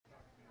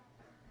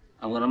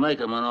I'm gonna make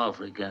him an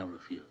offer he can't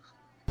refuse.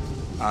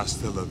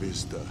 Hasta la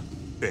vista,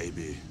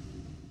 baby.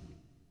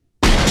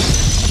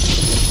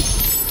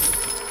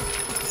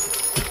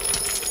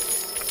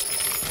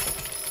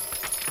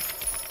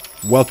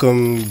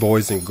 Welcome,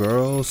 boys and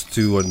girls,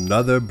 to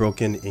another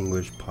Broken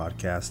English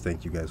podcast.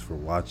 Thank you guys for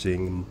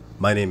watching.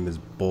 My name is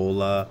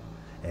Bola,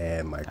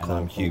 and my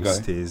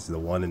co-host is the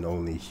one and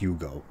only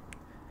Hugo.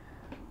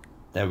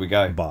 There we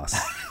go. Boss.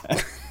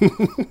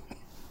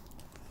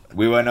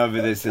 We went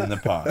over this in the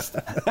past.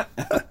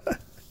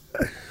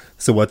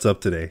 So what's up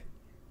today?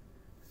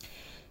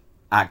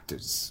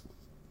 Actors.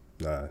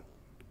 Love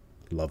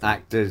them.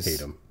 Actors. Hate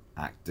them.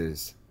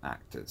 Actors.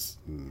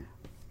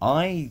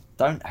 I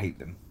don't hate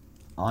them.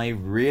 I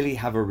really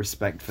have a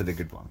respect for the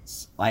good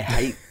ones. I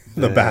hate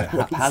the bad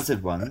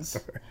haphazard ones.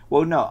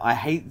 Well, no, I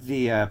hate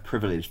the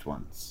privileged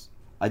ones.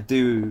 I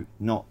do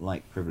not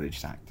like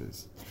privileged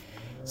actors.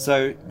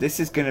 So this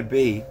is going to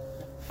be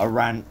a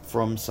rant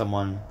from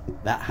someone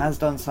that has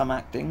done some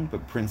acting,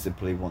 but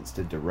principally wants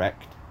to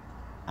direct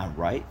and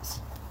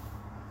writes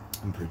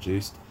and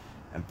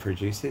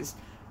produces.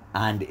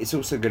 And it's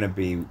also going to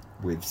be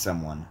with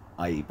someone,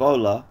 i.e.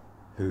 Bola,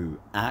 who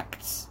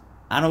acts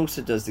and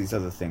also does these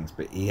other things,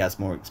 but he has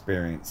more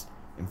experience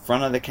in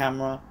front of the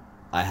camera.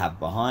 I have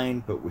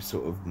behind, but we're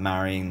sort of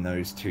marrying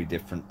those two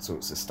different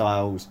sorts of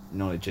styles,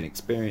 knowledge and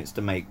experience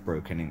to make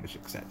Broken English,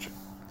 etc.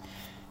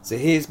 So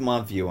here's my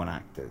view on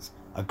actors.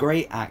 A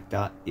great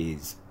actor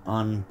is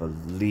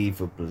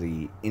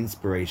unbelievably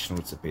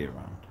inspirational to be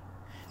around.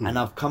 And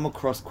I've come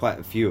across quite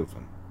a few of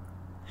them.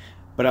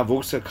 But I've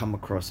also come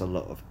across a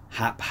lot of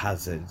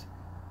haphazard,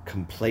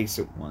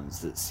 complacent ones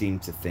that seem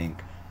to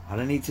think, I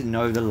don't need to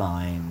know the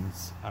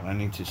lines, I don't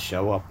need to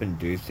show up and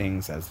do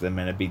things as they're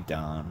meant to be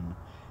done.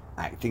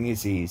 Acting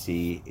is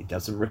easy, it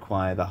doesn't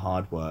require the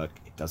hard work,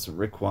 it doesn't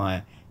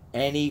require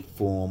any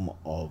form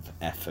of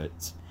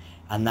effort.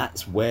 And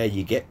that's where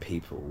you get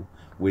people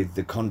with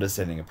the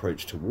condescending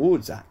approach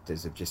towards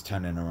actors of just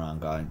turning around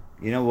going,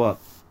 you know what,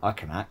 I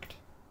can act.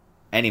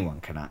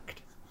 Anyone can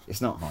act. It's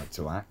not hard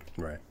to act.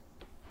 Right.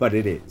 But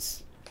it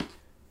is.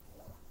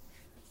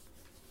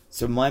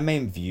 So my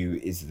main view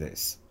is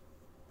this.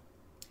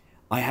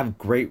 I have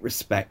great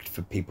respect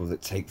for people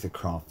that take the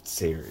craft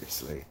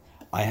seriously.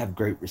 I have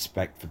great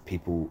respect for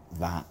people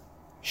that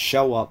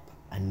show up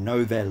and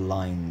know their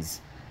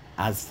lines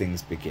as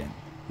things begin.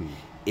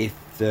 If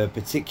the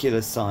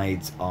particular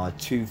sides are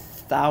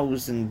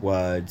 2,000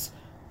 words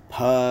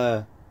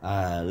per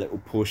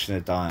little portion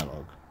of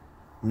dialogue,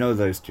 know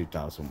those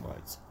 2,000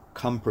 words.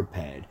 Come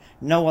prepared.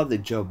 No other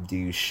job do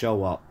you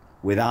show up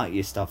without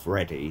your stuff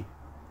ready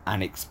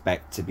and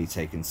expect to be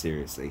taken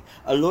seriously.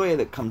 A lawyer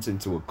that comes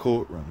into a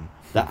courtroom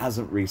that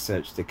hasn't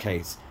researched the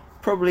case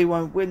probably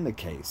won't win the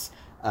case.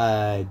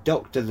 A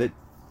doctor that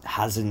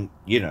hasn't,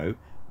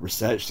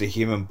 researched the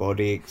human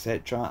body,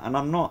 etc. And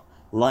I'm not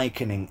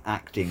likening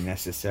acting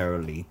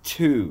necessarily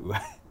to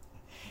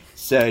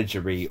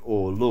surgery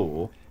or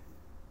law,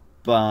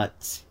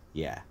 but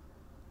yeah.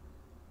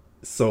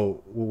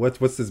 So what's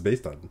this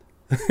based on?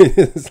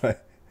 It's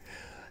like,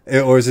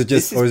 or is it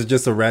just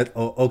a rant?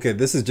 Oh, okay,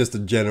 this is just a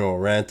general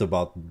rant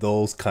about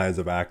those kinds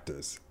of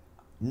actors.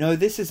 No,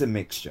 this is a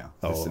mixture.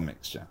 This is a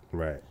mixture.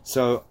 Right.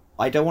 So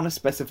I don't want to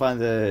specify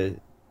the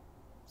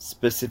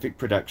specific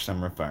production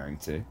I'm referring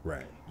to.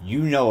 Right. You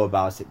know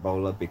about it,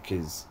 Bola,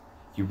 because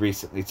you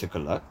recently took a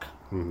look.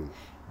 Mm-hmm.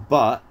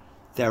 But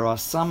there are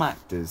some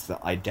actors that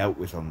I dealt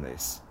with on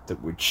this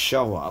that would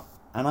show up.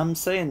 And I'm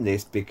saying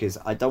this because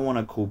I don't want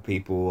to call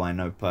people I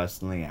know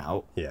personally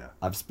out. Yeah.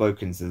 I've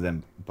spoken to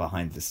them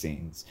behind the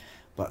scenes.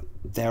 But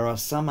there are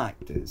some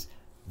actors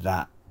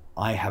that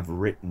I have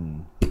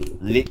written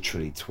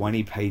literally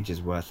 20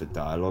 pages worth of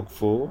dialogue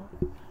for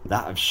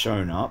that have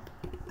shown up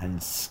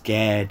and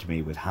scared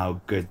me with how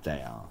good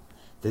they are.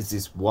 There's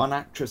this one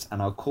actress, and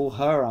I'll call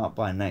her out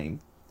by name,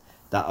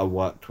 that I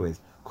worked with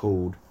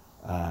called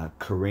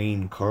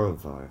Karine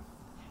Korovo.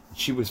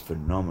 She was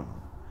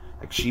phenomenal.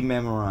 Like, she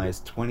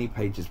memorized 20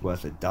 pages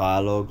worth of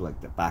dialogue like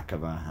the back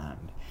of her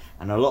hand.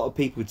 And a lot of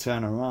people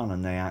turn around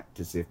and they act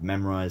as if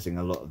memorizing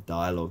a lot of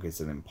dialogue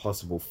is an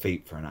impossible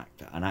feat for an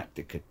actor. An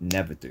actor could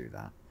never do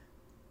that.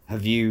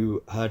 Have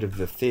you heard of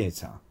the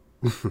theatre?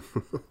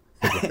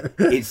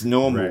 It's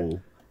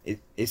normal. Right.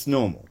 It's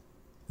normal.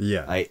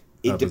 Yeah.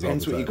 It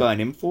depends what you're going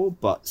in for,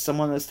 but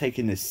someone that's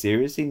taking this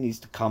seriously needs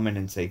to come in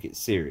and take it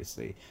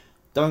seriously.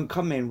 Don't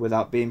come in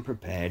without being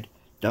prepared.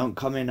 Don't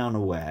come in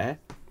unaware.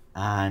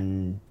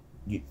 And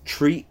you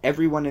treat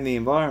everyone in the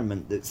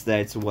environment that's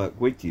there to work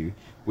with you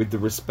with the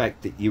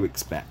respect that you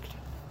expect.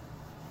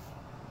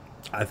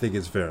 I think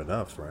it's fair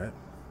enough, right?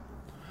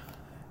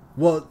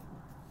 Well,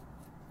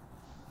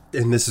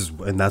 and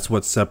that's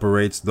what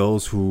separates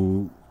those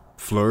who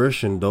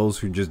flourish and those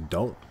who just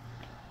don't.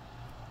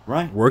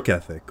 Right. Work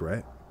ethic,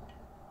 right?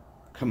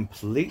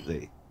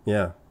 Completely.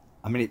 Yeah.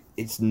 I mean,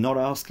 it's not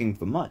asking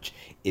for much.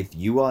 If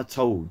you are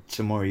told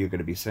tomorrow you're going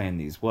to be saying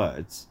these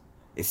words,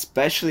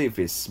 especially if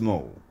it's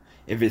small.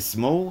 If it's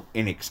small,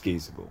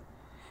 inexcusable.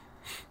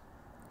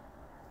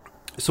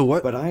 So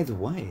what? But either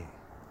way.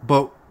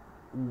 But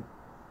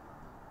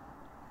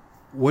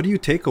what do you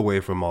take away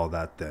from all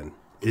that then?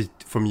 Is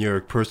from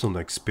your personal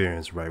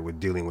experience, right, with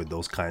dealing with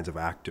those kinds of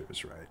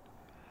actors, right?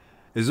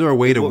 Is there a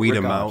way to what weed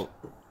them regard? out?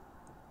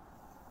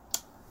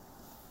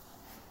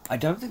 I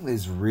don't think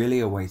there's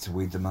really a way to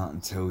weed them out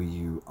until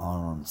you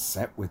are on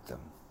set with them.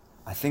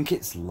 I think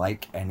it's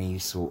like any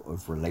sort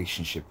of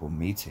relationship or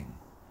meeting.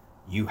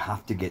 You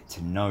have to get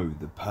to know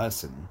the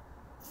person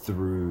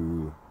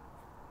through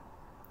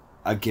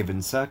a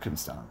given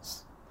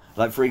circumstance.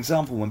 Like, for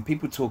example, when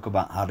people talk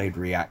about how they'd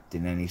react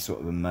in any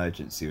sort of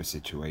emergency or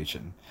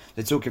situation,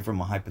 they're talking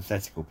from a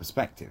hypothetical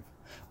perspective.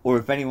 Or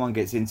if anyone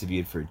gets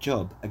interviewed for a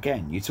job,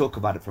 again, you talk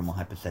about it from a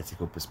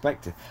hypothetical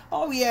perspective.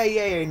 Oh,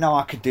 yeah, no,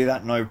 I could do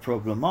that, no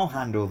problem. I'll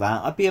handle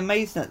that. I'd be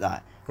amazed at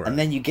that. Right. And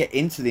then you get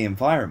into the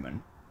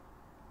environment,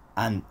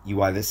 and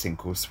you either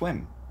sink or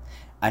swim.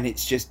 And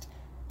it's just,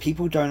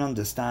 people don't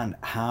understand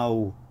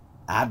how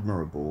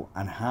admirable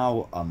and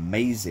how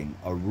amazing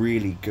a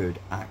really good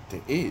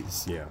actor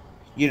is. Yeah.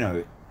 You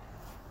know,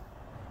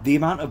 the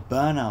amount of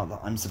burnout that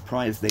I'm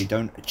surprised they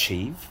don't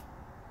achieve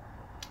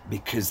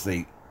because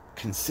they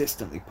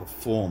consistently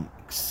perform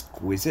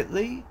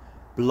exquisitely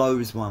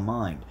blows my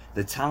mind.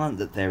 The talent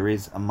that there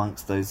is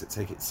amongst those that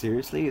take it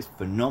seriously is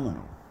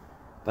phenomenal.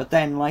 But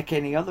then, like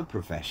any other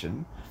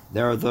profession,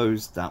 there are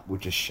those that will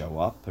just show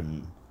up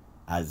and,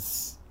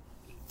 as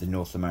the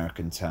North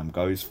American term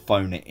goes,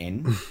 phone it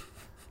in.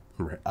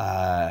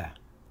 Right.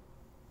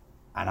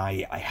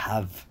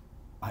 And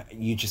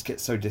you just get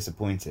so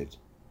disappointed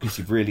because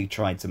you've really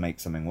tried to make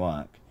something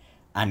work,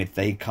 and if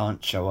they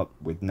can't show up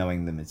with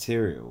knowing the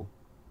material,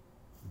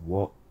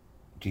 what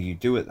do you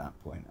do at that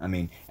point? I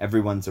mean,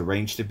 everyone's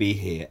arranged to be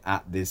here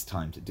at this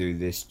time to do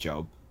this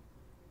job.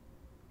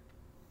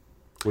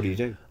 What do you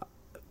do?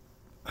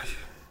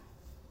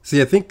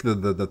 See, I think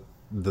the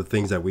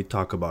things that we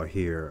talk about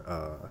here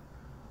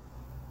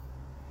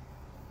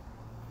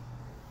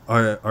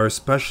are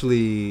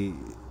especially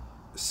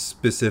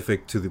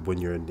specific to when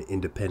you're in the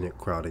independent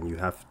crowd and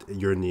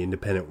you're in the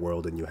independent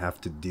world and you have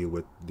to deal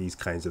with these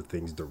kinds of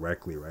things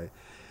directly, right?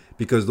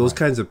 Because those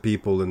kinds of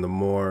people in the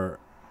more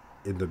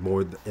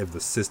of the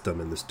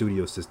system, in the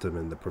studio system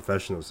and the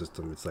professional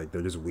system, it's like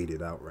they're just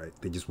weeded out, right?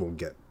 They just won't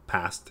get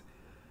past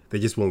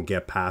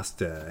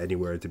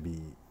anywhere to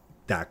be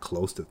that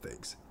close to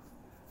things.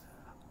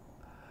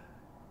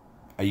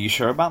 Are you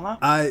sure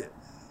about that?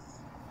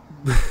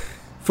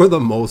 For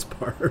the most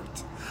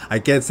part, I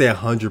can't say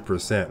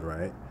 100%,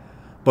 right?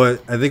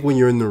 But I think when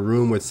you're in the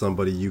room with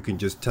somebody, you can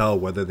just tell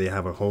whether they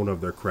have a hone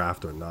of their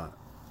craft or not.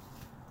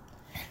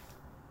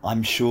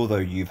 I'm sure, though,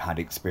 you've had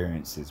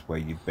experiences where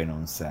you've been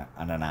on set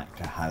and an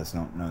actor has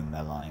not known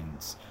their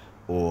lines,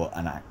 or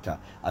an actor...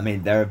 I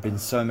mean, there have been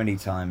so many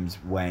times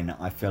when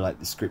I feel like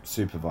the script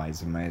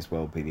supervisor may as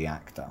well be the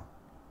actor.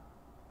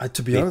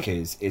 To be honest...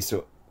 Because it's...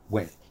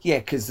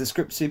 because the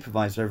script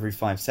supervisor every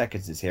 5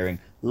 seconds is hearing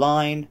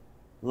line,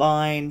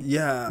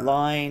 Yeah.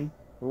 line,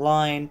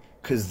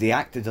 because the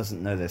actor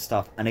doesn't know their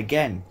stuff. And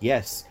again,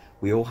 yes,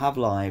 we all have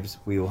lives,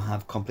 we all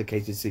have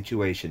complicated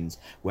situations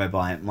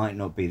whereby it might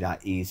not be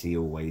that easy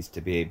always to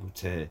be able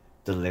to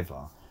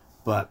deliver,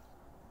 but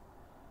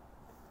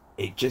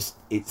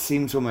it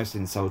seems almost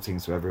insulting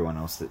to everyone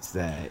else that's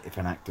there if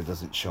an actor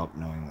doesn't show up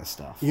knowing their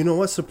stuff. You know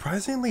what?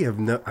 Surprisingly, I've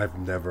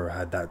never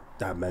had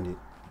that many.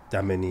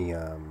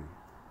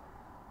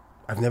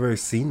 I've never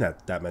seen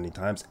that many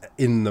times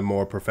in the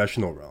more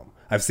professional realm.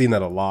 I've seen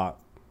that a lot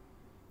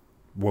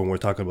when we're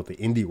talking about the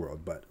indie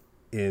world, but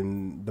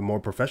in the more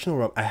professional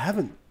realm, I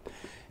haven't.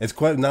 It's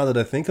quite, now that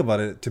I think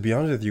about it, to be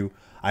honest with you,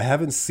 I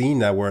haven't seen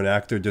that where an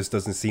actor just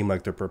doesn't seem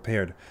like they're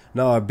prepared.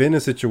 Now, I've been in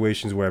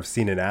situations where I've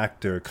seen an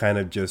actor kind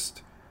of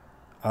just...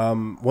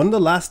 one of the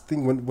last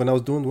thing when I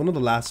was doing one of the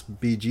last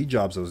BG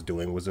jobs I was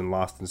doing was in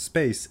Lost in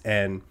Space,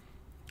 and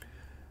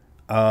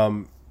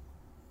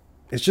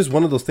it's just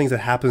one of those things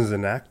that happens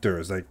in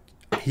actors. Like,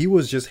 he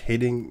was just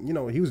hitting,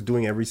 he was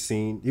doing every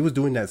scene. He was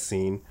doing that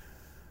scene,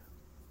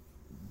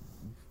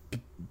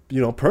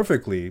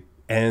 perfectly.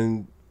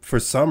 And for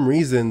some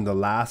reason,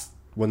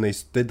 when they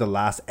did the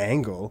last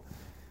angle,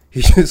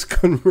 he just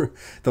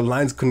the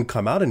lines couldn't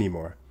come out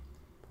anymore.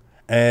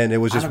 And it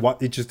was just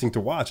interesting to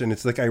watch. And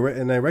it's like, I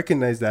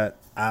recognize that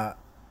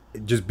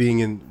just being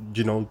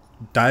in,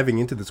 diving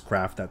into this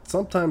craft, that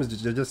sometimes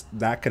just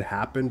that could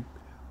happen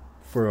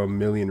for a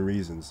million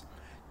reasons.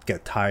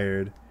 Get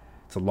tired.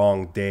 It's a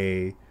long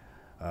day.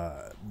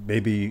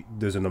 Maybe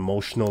there's an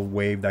emotional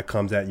wave that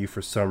comes at you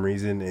for some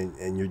reason,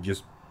 and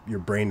your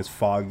brain is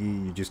foggy.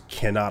 You just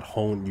can't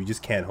hone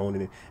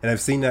it. And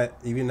I've seen that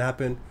even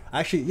happen.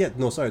 Actually,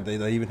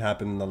 that even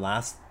happened in the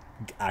last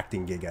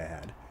acting gig I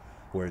had,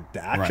 where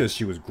the actress,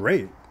 she was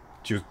great.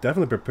 She was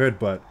definitely prepared,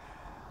 but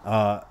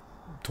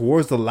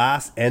towards the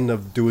last end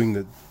of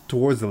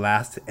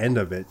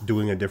it,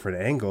 doing a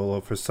different angle,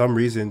 for some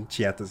reason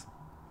she had to.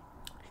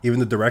 Even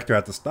the director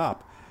had to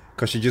stop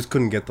because she just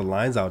couldn't get the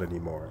lines out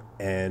anymore.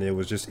 And it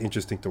was just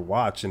interesting to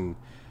watch. And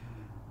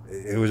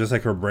it was just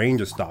like her brain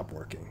just stopped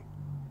working.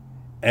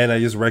 And I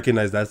just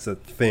recognized that's a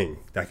thing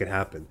that could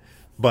happen.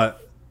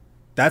 But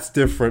that's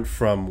different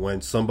from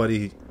when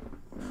somebody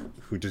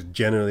who just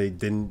generally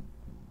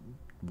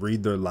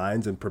read their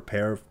lines and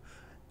prepare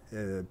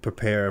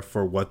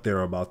for what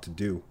they're about to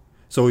do.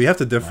 So you have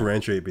to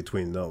differentiate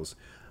between those.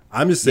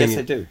 I'm just saying. Yes,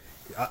 I do.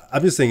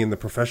 I'm just saying in the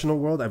professional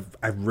world,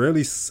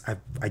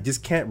 I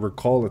just can't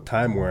recall a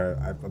time where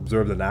I've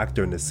observed an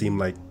actor and it seemed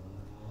like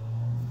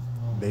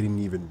they didn't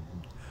even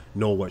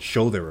know what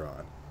show they were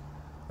on.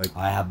 Like,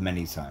 I have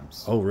many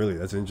times. oh, really?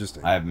 That's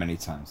interesting. I have many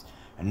times.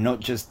 And not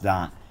just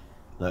that,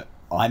 look,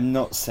 I'm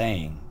not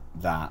saying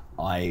that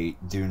I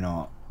do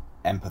not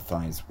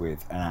empathize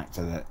with an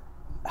actor that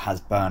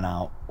has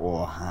burnout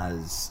or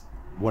has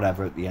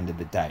whatever at the end of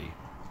the day.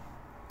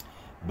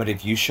 But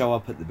if you show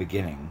up at the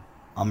beginning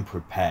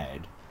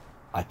unprepared,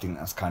 I think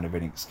that's kind of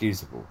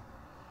inexcusable.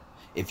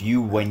 If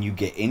you, when you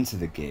get into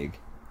the gig,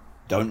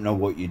 don't know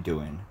what you're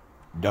doing,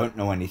 don't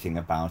know anything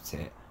about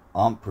it,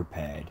 aren't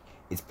prepared,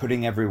 it's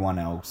putting everyone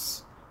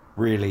else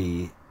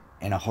really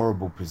in a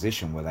horrible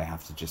position where they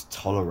have to just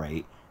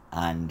tolerate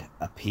and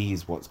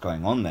appease what's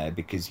going on there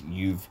because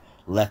you've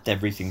left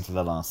everything to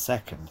the last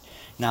second.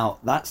 Now,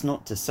 that's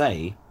not to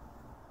say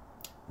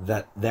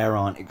that there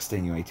aren't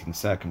extenuating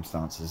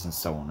circumstances and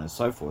so on and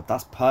so forth.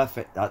 That's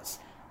perfect. That's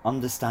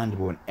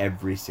understandable in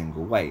every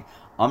single way.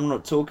 I'm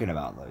not talking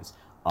about those.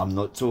 I'm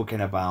not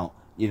talking about,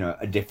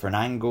 a different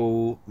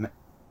angle,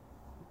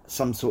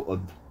 some sort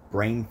of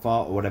brain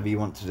fart or whatever you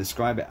want to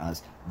describe it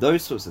as.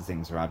 Those sorts of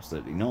things are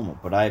absolutely normal.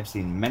 But I have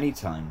seen many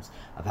times,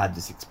 I've had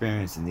this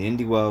experience in the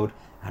indie world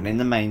and in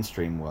the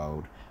mainstream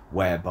world,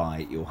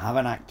 whereby you'll have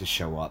an actor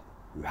show up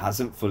who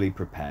hasn't fully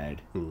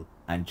prepared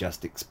and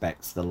just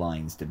expects the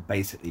lines to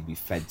basically be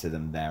fed to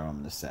them there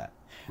on the set.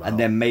 Wow. And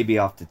then maybe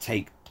after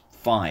take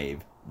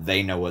 5,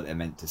 they know what they're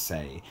meant to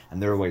say.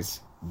 And they're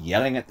always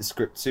yelling at the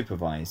script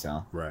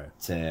supervisor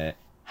to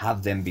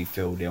have them be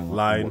filled in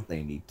with what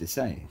they need to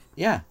say.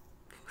 Yeah.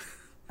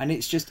 And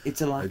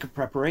it's a lack of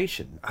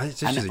preparation.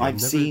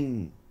 I've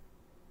seen...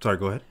 Sorry,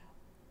 go ahead.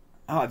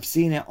 I've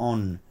seen it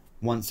on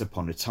Once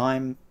Upon a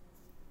Time.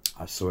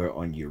 I saw it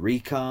on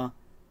Eureka.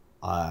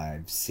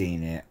 I've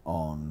seen it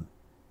on...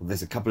 Well,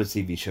 there's a couple of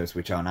TV shows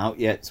which aren't out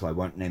yet, so I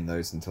won't name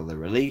those until they're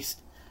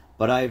released.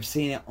 But I've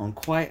seen it on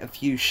quite a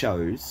few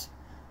shows.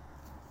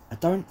 I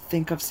don't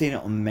think I've seen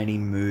it on many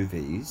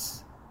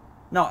movies.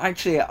 No,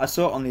 actually, I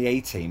saw it on the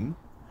A-Team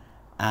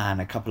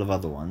and a couple of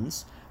other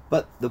ones.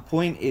 But the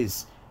point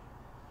is,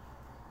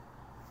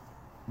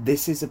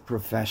 this is a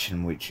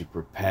profession which you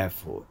prepare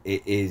for.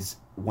 It is,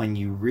 when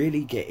you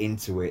really get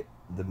into it,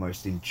 the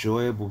most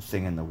enjoyable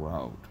thing in the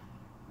world.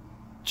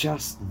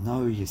 Just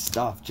know your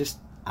stuff. Just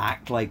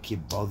act like you're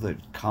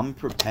bothered. Come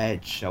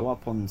prepared. Show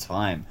up on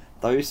time.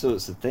 Those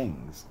sorts of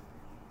things.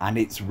 And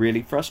it's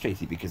really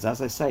frustrating because,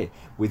 as I say,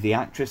 with the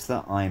actress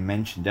that I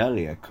mentioned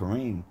earlier,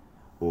 Karina,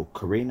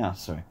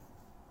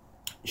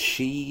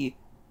 she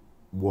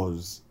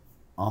was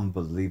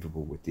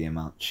unbelievable with the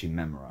amount she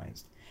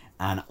memorized.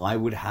 And I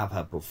would have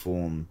her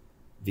perform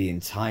the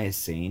entire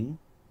scene,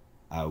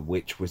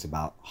 which was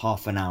about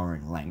half an hour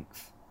in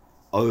length,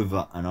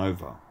 over and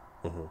over.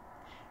 Mm-hmm.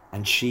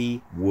 And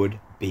she would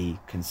be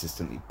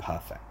consistently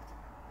perfect.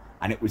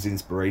 And it was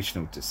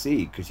inspirational to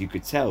see, because you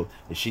could tell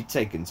that she'd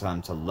taken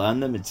time to learn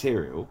the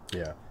material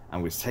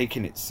and was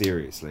taking it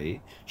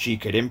seriously. She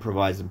could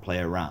improvise and play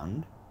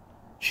around.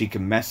 She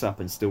can mess up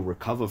and still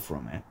recover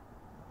from it.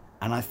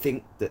 And I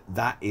think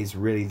that is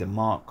really the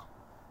mark,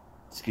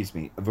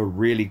 of a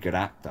really good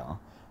actor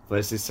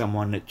versus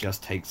someone that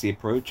just takes the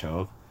approach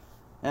of,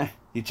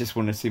 you just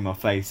want to see my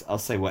face, I'll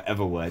say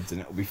whatever words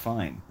and it'll be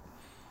fine.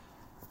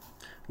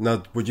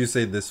 Now, would you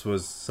say this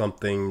was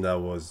something that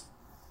was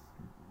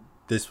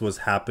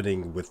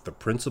happening with the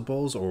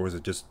principals, or was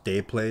it just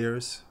day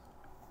players?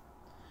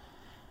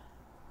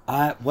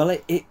 Well,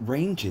 it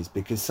ranges,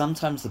 because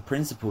sometimes the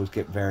principals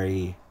get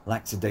very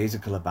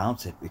lackadaisical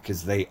about it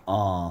because they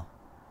are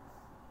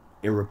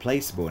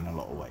irreplaceable in a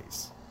lot of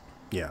ways.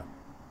 Yeah.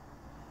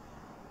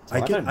 So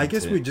I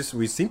guess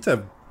we seem to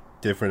have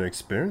different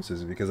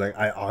experiences, because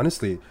I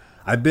honestly,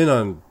 I've been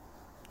on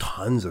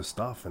tons of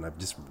stuff and I've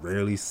just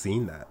rarely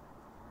seen that.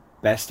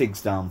 Best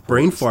example,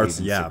 brain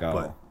farts,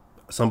 but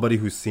somebody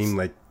who seemed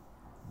like,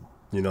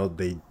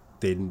 they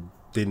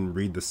didn't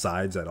read the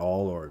sides at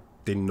all, or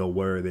didn't know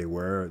where they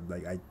were.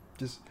 Like,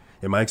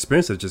 in my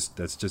experience,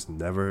 that's just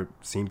never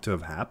seemed to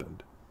have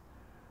happened.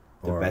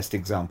 The best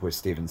example is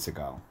Steven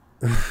Seagal.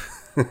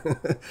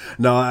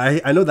 No,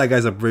 I know that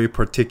guy's a very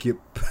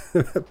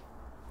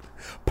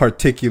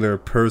particular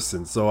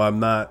person, so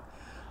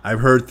I've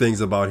heard things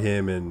about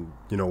him and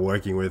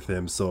working with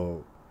him,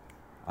 so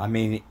I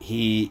mean,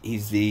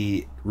 he's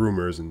the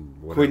rumors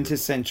and whatever.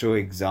 Quintessential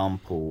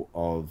example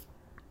of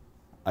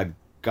a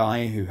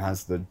guy who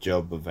has the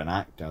job of an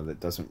actor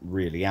that doesn't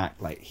really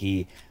act. Like,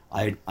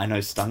 I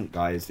know stunt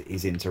guys that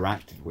he's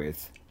interacted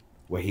with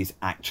where he's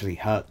actually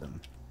hurt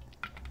them.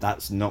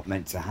 That's not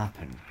meant to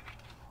happen.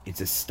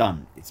 It's a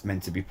stunt. It's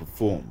meant to be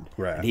performed.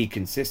 Right. And he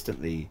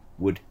consistently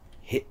would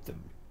hit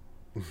them.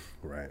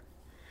 Right.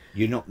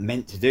 You're not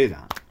meant to do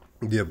that.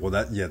 Yeah,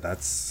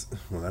 that's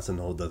an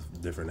whole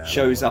different animal.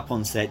 Shows up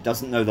on set,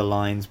 doesn't know the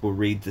lines, will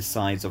read the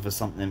sides of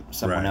someone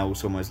Right.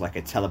 else, almost like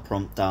a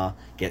teleprompter,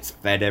 gets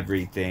fed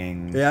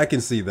everything. Yeah, I can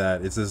see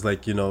that. It's just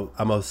like,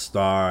 I'm a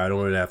star. I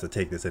don't really have to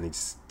take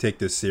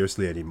this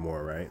seriously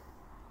anymore, right?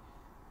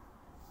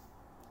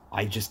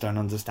 I just don't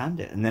understand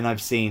it. And then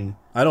I've seen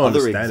I don't other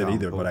understand it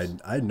either, but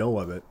examples. I know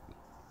of it.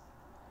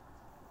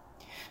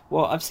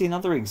 Well, I've seen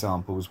other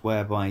examples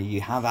whereby you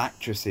have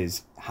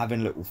actresses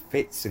having little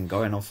fits and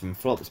going off in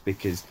flops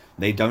because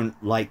they don't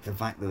like the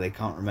fact that they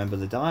can't remember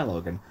the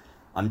dialogue. And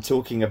I'm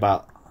talking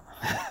about,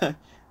 I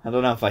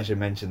don't know if I should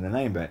mention the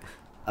name, but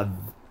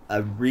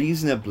a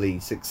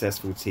reasonably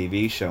successful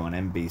TV show on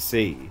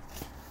NBC,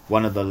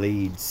 one of the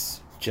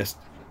leads just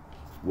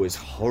was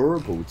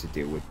horrible to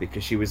deal with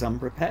because she was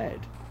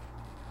unprepared.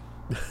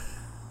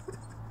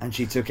 And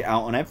she took it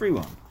out on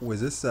everyone.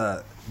 Was this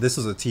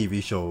was a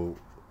TV show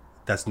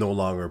that's no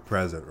longer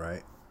present,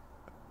 right?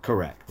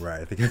 Correct.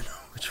 Right. I think I know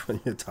which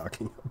one you're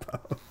talking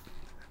about.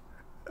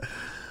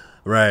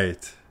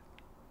 Right.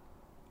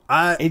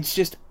 It's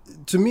just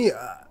To me,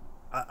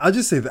 I'll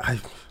just say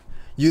that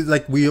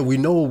we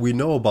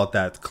know about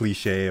that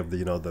cliche of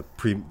the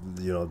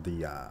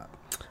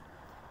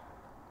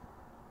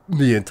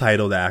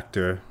entitled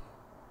actor,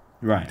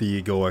 right.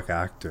 the egoic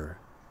actor.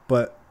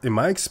 But in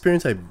my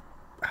experience, I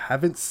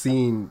haven't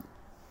seen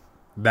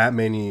that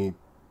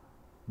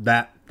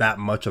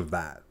much of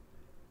that.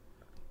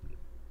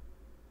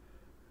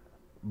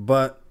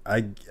 But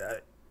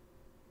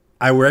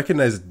I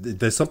recognize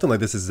there's something like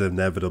this is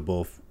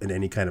inevitable in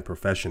any kind of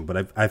profession.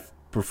 But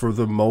for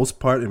the most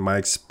part, in my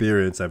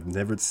experience, I've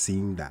never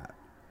seen that,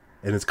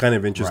 and it's kind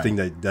of interesting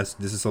Right. that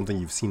this is something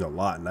you've seen a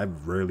lot, and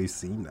I've rarely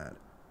seen that.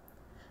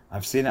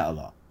 I've seen it a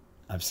lot.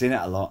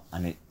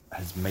 And it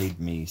has made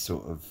me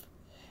sort of...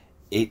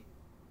 It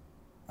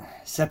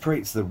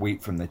separates the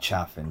wheat from the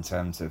chaff in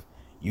terms of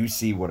you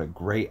see what a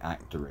great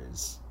actor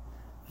is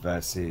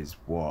versus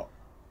what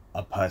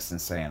a person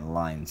saying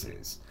lines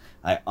is.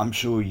 I'm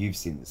sure you've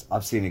seen this.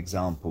 I've seen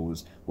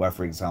examples where,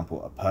 for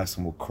example, a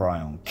person will cry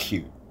on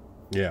cue.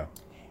 Yeah.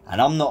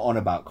 And I'm not on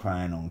about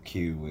crying on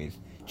cue with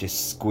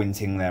just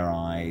squinting their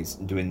eyes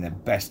and doing their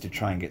best to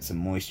try and get some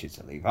moisture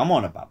to leave. I'm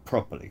on about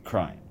properly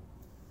crying.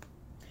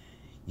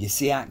 You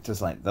see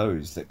actors like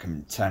those that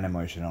can turn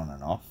emotion on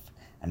and off,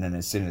 and then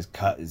as soon as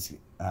cut is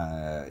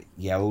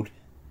yelled,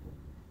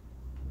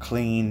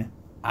 clean,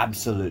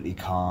 absolutely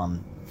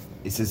calm.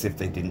 It's as if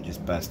they didn't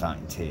just burst out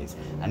in tears.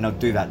 And they'll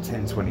do that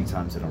 10, 20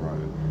 times in a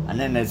row. And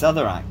then there's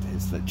other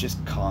actors that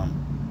just can't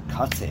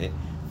cut it,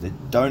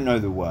 that don't know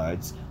the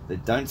words,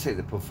 that don't take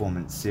the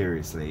performance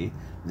seriously,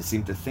 that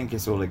seem to think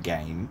it's all a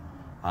game,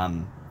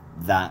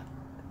 that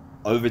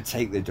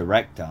overtake the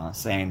director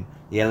saying,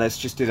 yeah, let's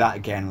just do that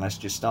again, let's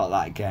just start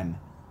that again.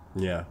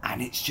 Yeah.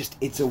 And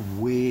it's a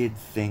weird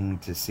thing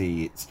to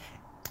see.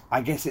 I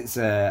guess it's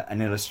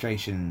an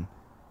illustration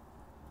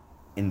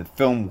in the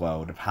film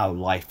world of how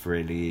life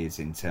really is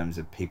in terms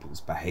of people's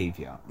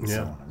behavior and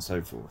so on and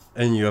so forth.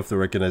 And you have to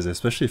recognize,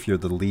 especially if you're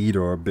the lead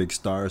or a big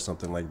star or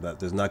something like that,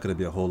 there's not going to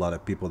be a whole lot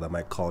of people that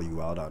might call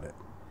you out on it.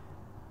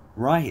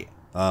 Right.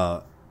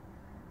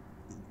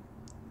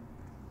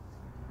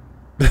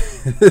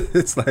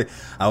 It's like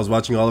I was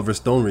watching Oliver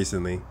Stone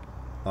recently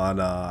on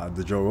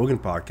the Joe Rogan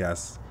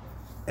podcast,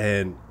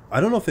 and I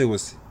don't know if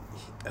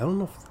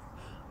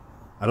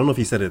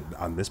he said it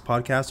on this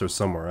podcast or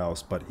somewhere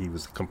else, but he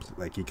was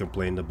he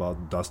complained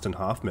about Dustin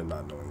Hoffman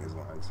not knowing his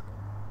lines.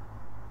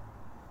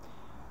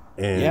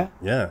 And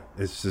yeah,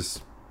 it's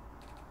just,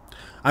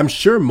 I'm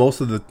sure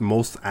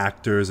most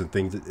actors and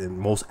things and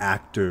most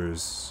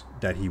actors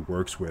that he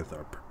works with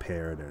are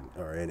prepared and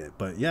are in it.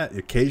 But yeah,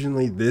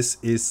 occasionally this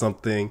is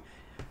something.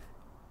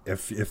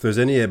 If there's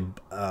any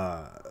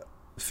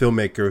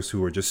filmmakers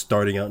who are just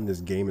starting out in this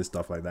game and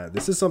stuff like that,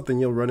 this is something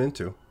you'll run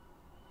into.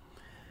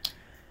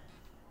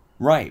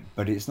 Right,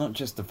 but it's not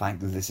just the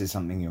fact that this is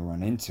something you'll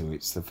run into,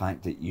 it's the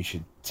fact that you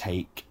should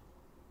take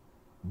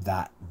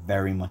that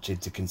very much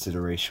into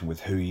consideration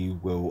with who you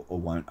will or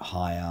won't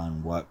hire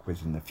and work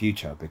with in the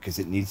future, because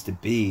it needs to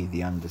be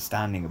the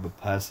understanding of a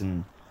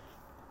person.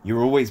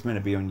 You're always meant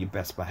to be on your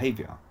best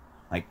behavior.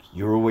 Like,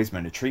 you're always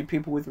meant to treat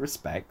people with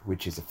respect,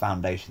 which is a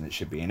foundation that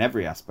should be in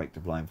every aspect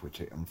of life, which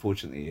it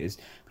unfortunately is.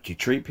 But you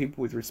treat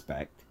people with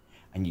respect,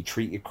 and you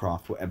treat your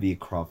craft, whatever your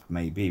craft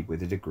may be,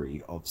 with a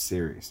degree of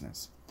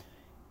seriousness.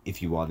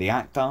 If you are the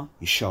actor,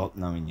 you show up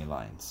knowing your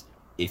lines.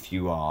 If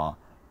you are,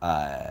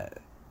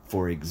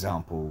 for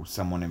example,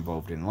 someone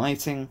involved in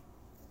lighting,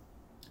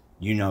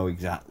 you know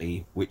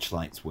exactly which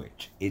light's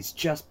which. It's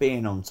just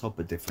being on top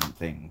of different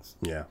things.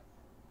 Yeah.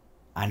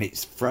 And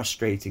it's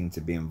frustrating to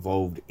be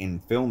involved in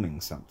filming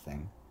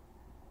something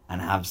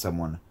and have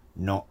someone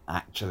not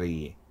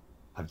actually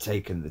have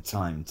taken the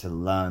time to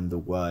learn the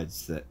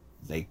words that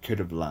they could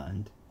have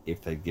learned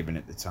if they'd given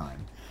it the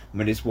time. I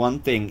mean, it's one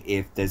thing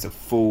if there's a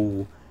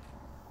full,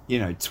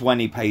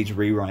 20-page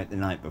rewrite the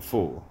night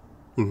before.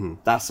 Mm-hmm.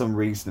 That's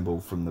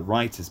unreasonable from the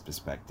writer's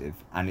perspective,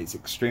 and it's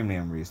extremely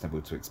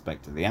unreasonable to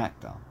expect of the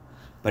actor.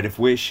 But if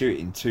we're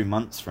shooting 2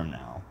 months from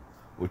now,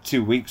 or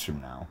 2 weeks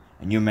from now,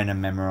 and you're meant to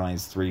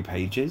memorize 3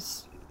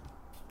 pages,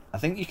 I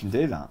think you can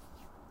do that.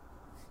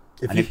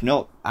 If And you, if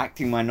not,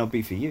 acting might not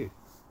be for you.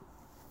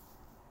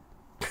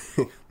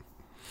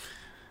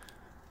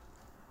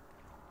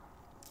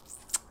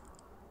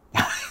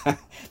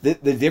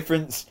 The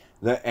difference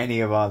that any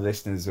of our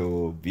listeners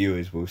or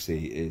viewers will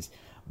see is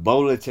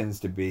Bowler tends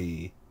to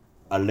be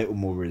a little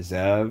more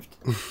reserved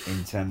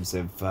in terms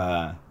of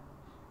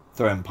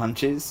throwing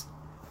punches,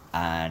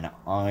 and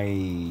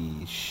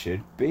I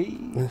should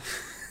be,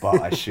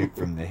 but I shoot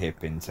from the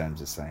hip in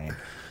terms of saying,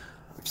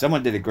 if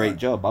someone did a great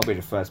job, I'll be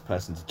the first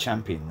person to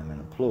champion them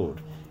and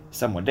applaud. If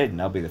someone didn't,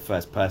 I'll be the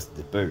first person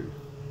to boo.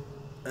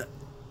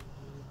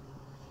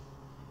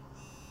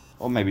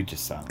 Or maybe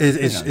just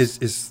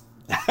silence.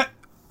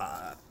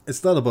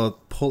 It's not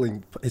about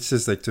pulling. It's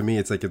just like, to me,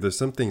 it's like if there's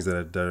some things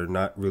that are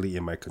not really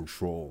in my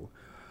control,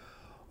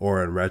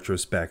 or in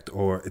retrospect,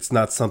 or it's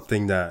not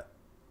something that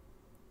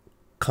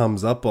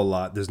comes up a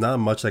lot, there's not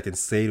much I can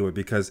say to it,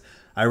 because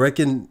I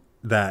reckon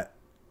that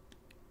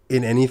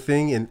in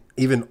anything, in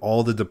even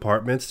all the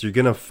departments, you're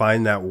gonna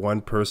find that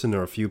one person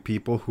or a few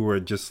people who are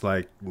just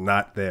like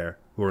not there,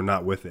 who are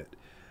not with it.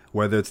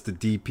 Whether it's the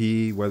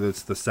DP, whether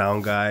it's the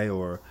sound guy,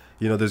 or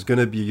there's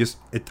gonna be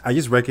I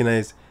just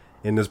recognize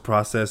in this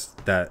process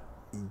that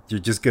you're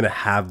just gonna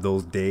have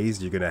those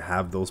days, you're gonna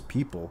have those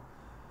people,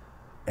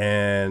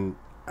 and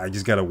I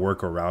just gotta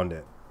work around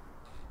it.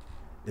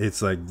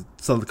 It's like,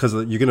 so because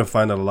you're gonna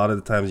find out a lot of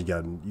the times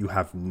there's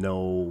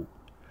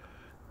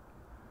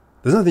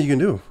nothing you can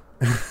do.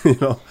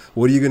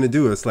 What are you gonna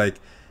do? It's like,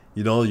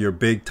 your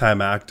big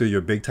time actor,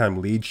 your big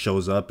time lead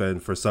shows up,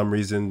 and for some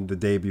reason the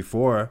day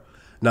before.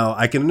 Now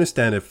I can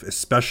understand if,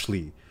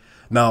 especially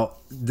now,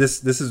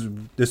 this is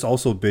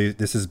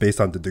based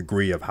on the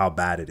degree of how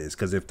bad it is.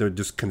 Because if they're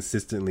just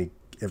consistently,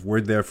 if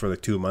we're there for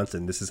like 2 months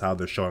and this is how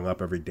they're showing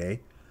up every day,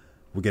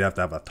 we're gonna have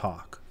to have a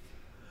talk.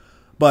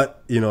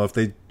 But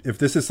if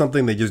this is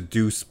something they just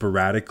do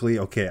sporadically,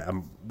 okay,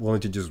 I'm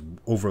willing to just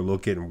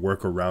overlook it and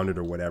work around it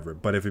or whatever.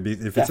 But if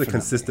it's a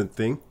consistent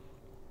thing,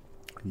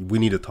 we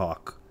need to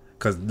talk,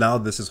 because now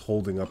this is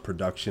holding up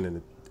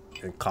production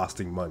and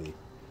costing money.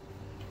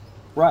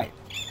 Right.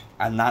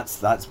 And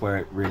that's where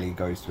it really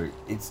goes to.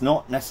 It's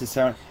not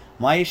necessarily...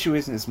 My issue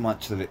isn't as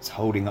much that it's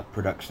holding up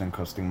production and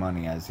costing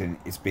money as in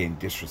it's being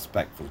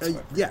disrespectful to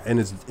it. Yeah, and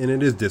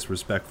it is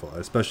disrespectful.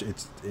 Especially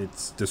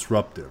it's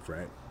disruptive,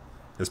 right?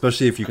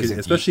 Especially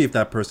if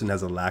that person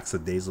has a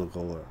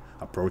lackadaisical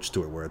approach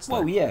to it, where it's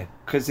well, yeah,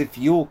 because if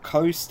your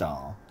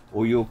co-star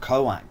or your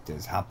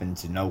co-actors happen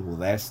to know all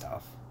their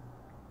stuff,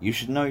 you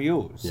should know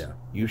yours. Yeah,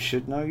 you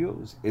should know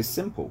yours. It's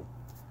simple.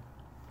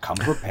 Come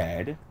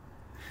prepared,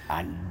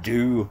 and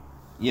do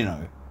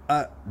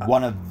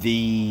one of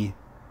the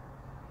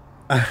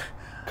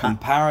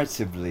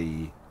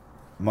comparatively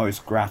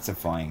most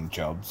gratifying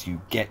jobs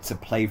you get to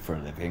play for a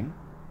living,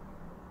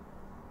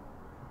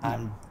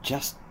 and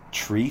just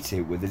treat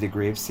it with a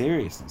degree of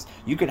seriousness.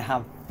 You could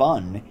have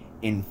fun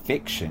in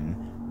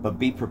fiction, but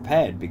be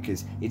prepared,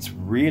 because it's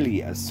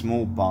really a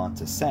small bar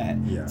to set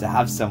to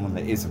have someone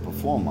that is a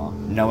performer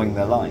knowing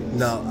their lines.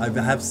 Now, I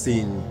have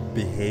seen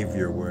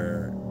behavior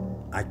where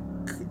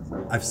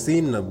I've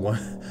seen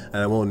one, and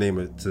I won't name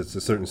it, it's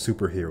a certain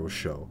superhero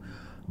show,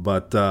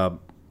 but one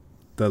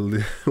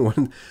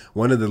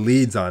of the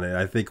leads on it,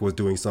 I think, was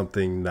doing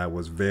something that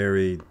was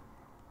very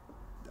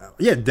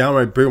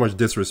downright pretty much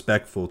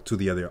disrespectful to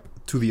the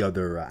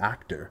other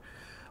actor.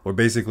 Or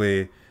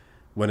basically,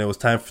 when it was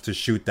time to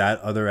shoot that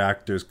other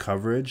actor's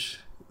coverage,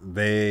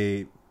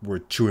 they were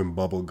chewing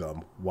bubble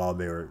gum while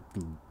they were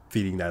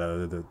feeding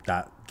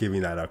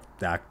giving that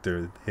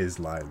actor his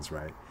lines,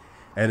 right?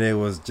 And it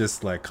was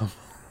just like, come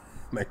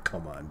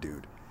on,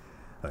 dude,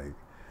 like,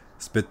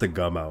 spit the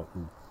gum out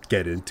and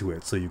get into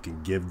it so you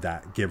can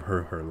give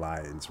her her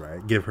lines,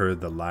 right? Give her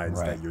the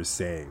lines that you're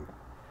saying.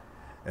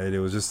 And it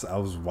was just, I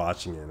was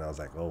watching it and I was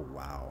like, oh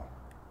wow.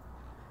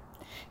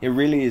 It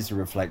really is a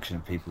reflection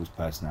of people's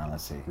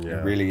personality. Yeah.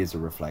 It really is a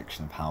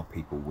reflection of how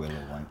people will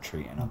or won't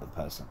treat another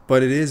person.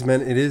 But it is,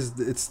 man. It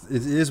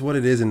is what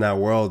it is in that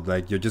world.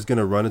 Like, you're just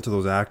gonna run into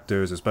those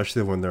actors,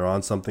 especially when they're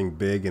on something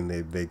big and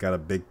they got a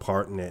big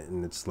part in it,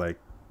 and it's like,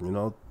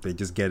 they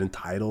just get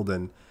entitled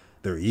and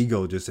their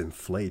ego just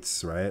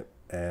inflates, right?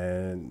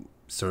 And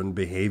certain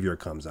behavior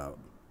comes out.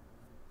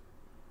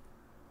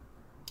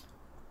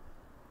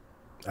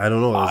 I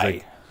don't know. It's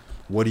like,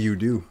 what do you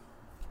do?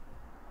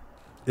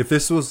 If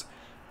this was...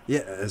 Yeah,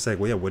 it's like,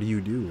 well, yeah, what do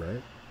you do,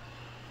 right?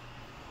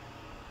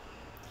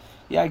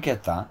 Yeah, I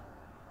get that.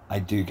 I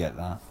do get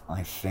that.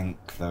 I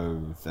think,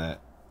 though, that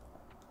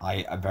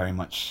I very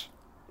much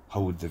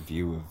hold the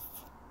view of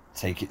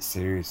take it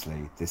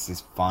seriously. This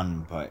is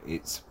fun, but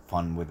it's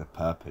fun with a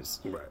purpose.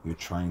 Right. You're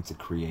trying to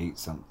create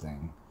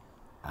something,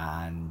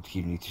 and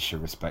you need to show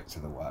respect to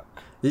the work.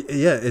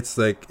 Yeah, it's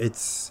like,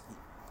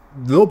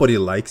 nobody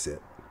likes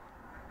it.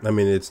 I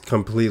mean, it's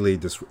completely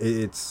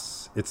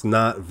it's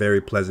not very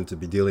pleasant to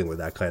be dealing with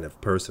that kind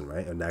of person,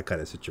 right? And that kind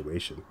of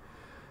situation.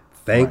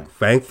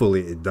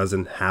 Thankfully, it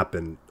doesn't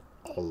happen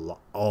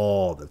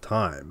all the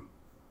time.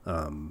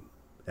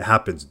 It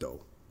happens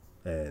though,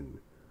 and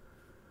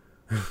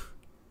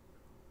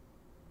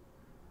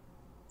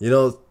You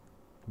know,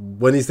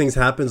 when these things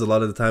happens, a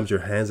lot of the times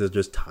your hands are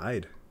just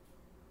tied.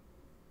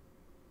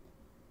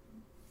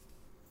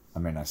 I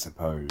mean, I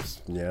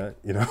suppose. Yeah,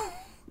 you know,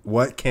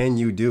 what can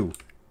you do?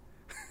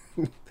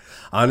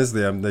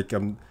 Honestly,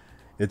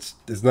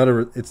 it's not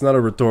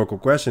a rhetorical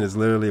question. It's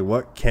literally,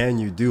 what can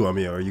you do? I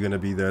mean, are you gonna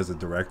be there as a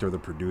director or the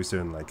producer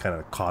and like kind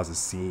of cause a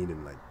scene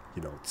and like,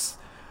 you know,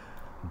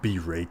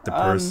 berate the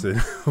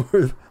person?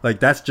 Like,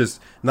 that's just,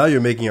 now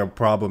you're making a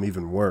problem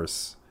even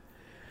worse.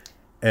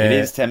 And it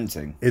is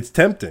tempting. It's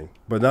tempting,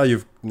 but now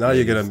you're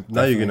gonna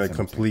tempting.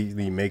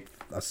 completely make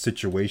a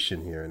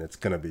situation here, and it's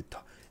gonna be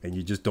and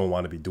you just don't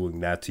want to be doing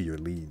that to your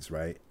leads,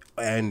 right?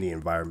 And the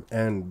environment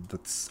and the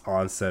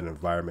on-set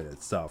environment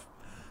itself.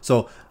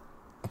 So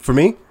for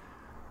me,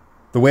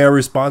 the way I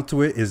respond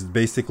to it is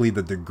basically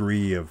the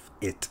degree of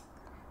it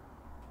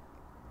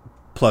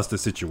plus the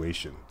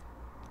situation.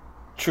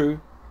 True.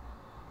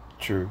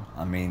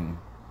 I mean,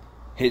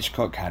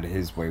 Hitchcock had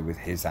his way with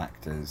his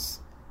actors,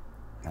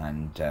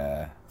 and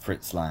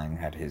Fritz Lang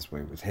had his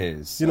way with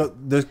his. So, you know,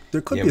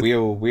 there could be.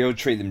 We all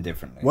treat them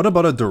differently. What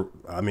about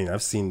I mean,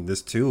 I've seen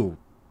this too,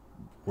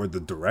 where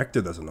the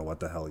director doesn't know what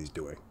the hell he's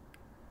doing.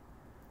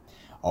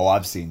 Oh,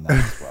 I've seen that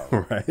as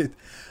well. Right?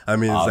 I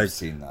mean, it's I've like,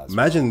 seen that as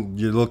imagine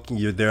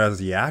you're there as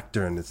the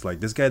actor, and it's like,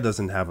 this guy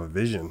doesn't have a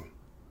vision,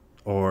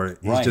 or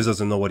he Right. just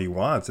doesn't know what he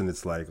wants, and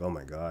it's like, oh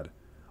my god,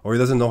 or he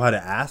doesn't know how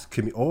to ask.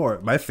 Or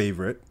my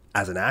favorite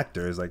as an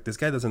actor is like, this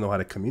guy doesn't know how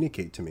to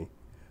communicate to me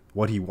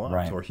what he wants,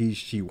 Right. or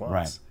she wants.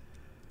 Right.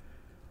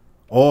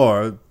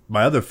 Or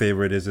my other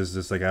favorite is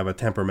just like, I have a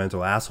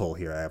temperamental asshole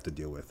here I have to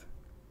deal with.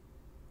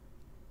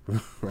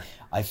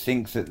 I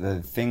think that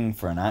the thing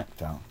for an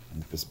actor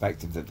and the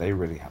perspective that they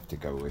really have to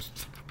go with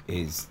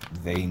is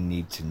they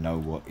need to know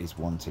what is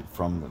wanted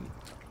from them.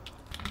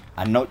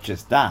 And not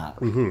just that,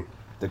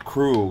 the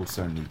crew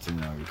also need to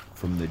know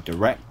from the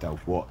director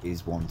what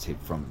is wanted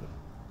from them.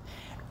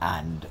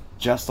 And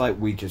just like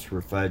we just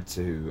referred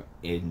to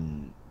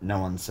in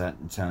no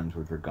uncertain terms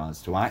with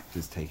regards to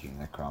actors taking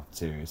their craft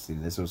seriously,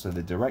 there's also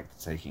the director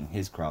taking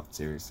his craft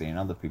seriously and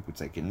other people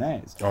taking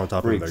theirs. On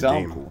top for of their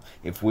example, game.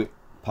 if we...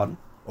 Pardon?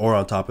 Or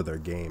on top of their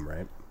game,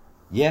 right?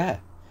 Yeah,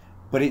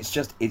 but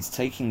it's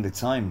taking the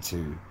time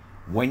to,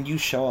 when you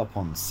show up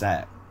on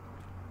set,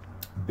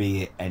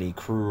 be it any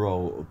crew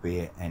role or be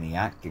it any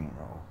acting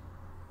role,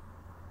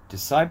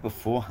 decide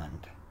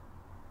beforehand.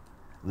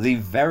 Leave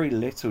very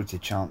little to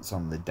chance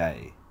on the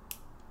day.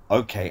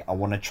 Okay, I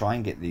want to try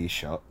and get these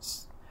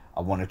shots.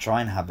 I want to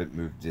try and have it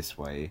move this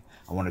way.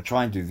 I want to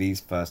try and do these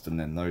first and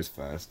then those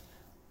first.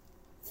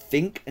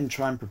 Think and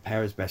try and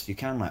prepare as best you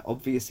can. Like,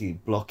 obviously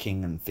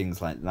blocking and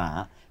things like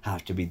that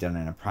have to be done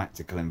in a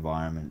practical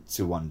environment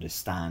to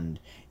understand,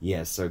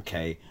 yes,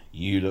 okay,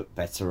 you look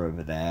better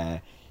over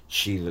there,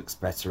 she looks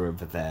better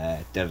over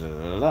there, da da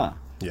da da.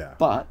 Yeah.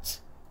 But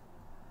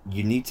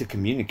you need to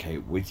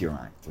communicate with your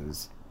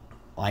actors.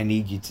 I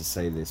need you to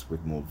say this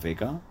with more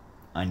vigor.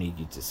 I need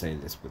you to say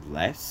this with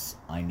less.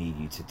 I need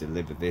you to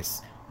deliver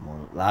this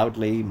more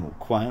loudly, more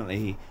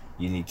quietly.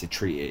 You need to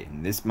treat it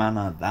in this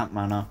manner, that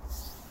manner.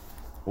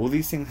 All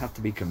these things have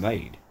to be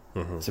conveyed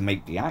to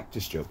make the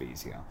actor's job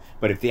easier.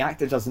 But if the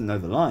actor doesn't know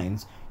the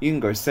lines, you can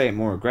go say it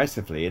more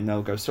aggressively and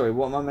they'll go, sorry,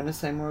 what am I meant to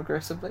say more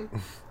aggressively?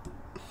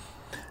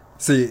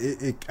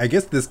 See, I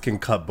guess this can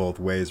cut both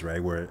ways,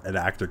 right? Where an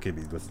actor can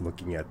be just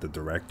looking at the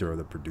director or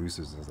the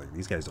producers and it's like,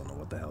 these guys don't know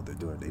what the hell they're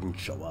doing. They didn't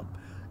show up.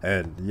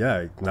 And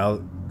yeah, now,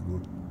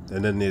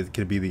 and then it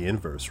could be the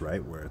inverse,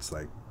 right? Where it's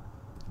like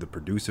the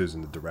producers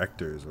and the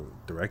directors or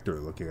director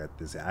are looking at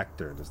this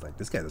actor and it's like,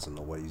 this guy doesn't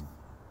know what he's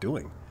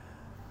doing.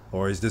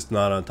 Or he's just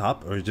not on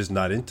top, or he's just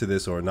not into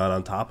this, or not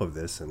on top of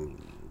this,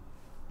 and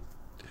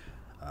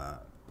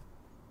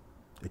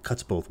it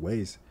cuts both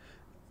ways.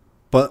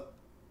 But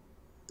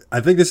I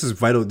think this is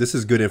vital. This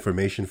is good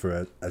information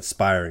for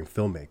aspiring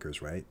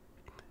filmmakers, right?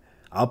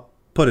 I'll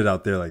put it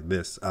out there like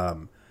this: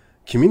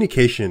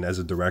 communication as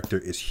a director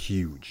is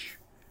huge,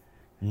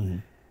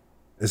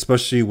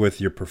 especially with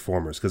your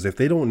performers, because if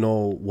they don't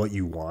know what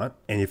you want,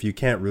 and if you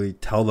can't really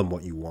tell them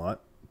what you want,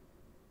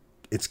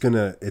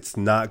 it's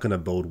not gonna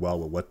bode well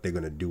with what they're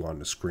gonna do on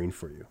the screen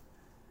for you.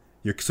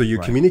 Your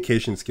Right.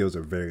 communication skills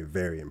are very,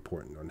 very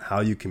important. On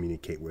how you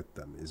communicate with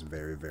them is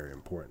very, very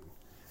important.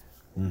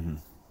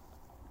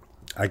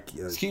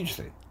 It's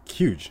hugely.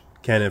 Huge.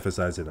 Can't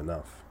emphasize it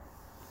enough.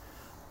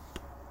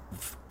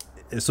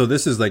 So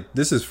this is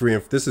free.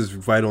 This is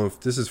vital.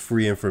 This is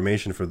free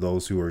information for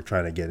those who are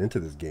trying to get into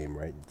this game.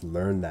 Right?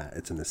 Learn that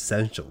it's an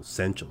essential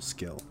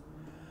skill.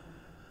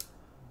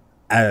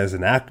 As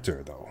an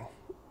actor, though.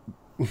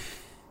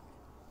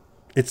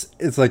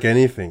 It's like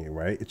anything,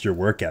 right? It's your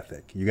work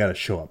ethic. You got to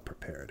show up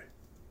prepared.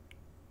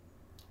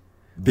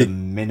 The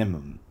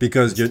minimum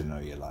Because is to know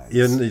your lines.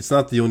 it's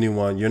not the only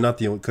one. You're not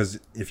the only, because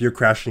if you're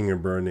crashing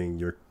and burning,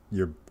 you're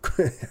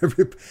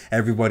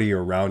everybody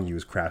around you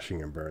is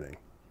crashing and burning.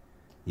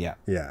 Yeah.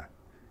 Yeah.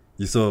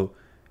 So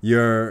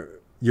your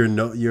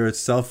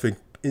self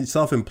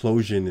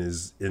self-implosion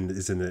is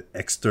an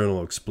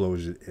external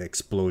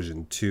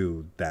explosion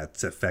too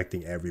that's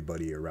affecting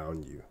everybody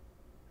around you.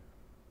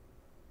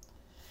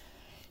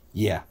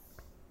 Yeah.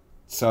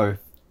 So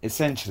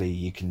essentially,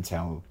 you can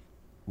tell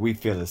we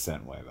feel a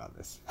certain way about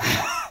this.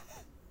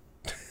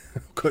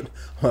 Good.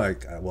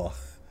 Like, well,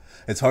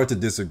 it's hard to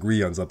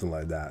disagree on something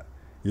like that,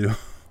 you know.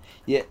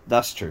 Yeah,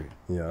 that's true.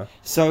 Yeah.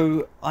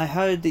 So I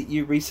heard that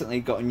you recently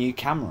got a new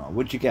camera.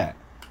 What'd you get?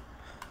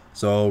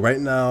 So right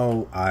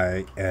now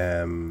I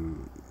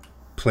am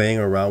playing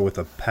around with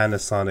a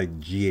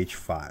Panasonic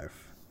GH5,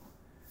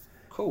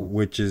 Cool.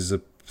 which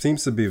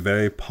seems to be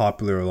very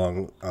popular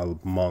among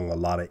a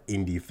lot of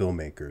indie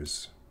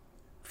filmmakers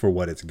for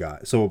what it's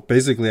got. So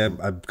basically,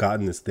 I've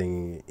gotten this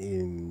thing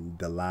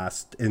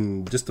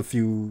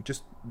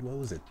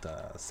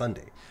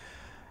Sunday,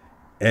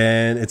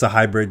 and it's a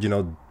hybrid,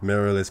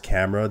 mirrorless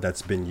camera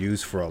that's been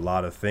used for a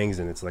lot of things,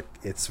 and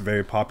it's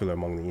very popular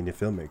among the indie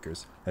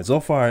filmmakers. And so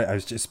far,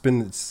 it's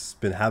been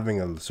having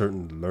a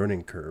certain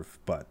learning curve,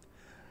 but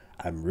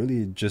I'm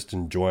really just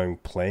enjoying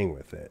playing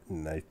with it,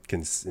 and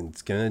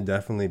it's gonna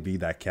definitely be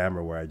that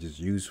camera where I just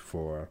use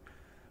for.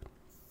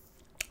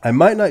 I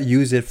might not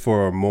use it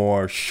for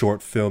more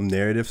short film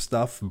narrative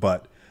stuff,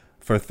 but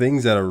for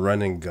things that are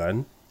run and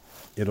gun,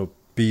 it'll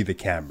be the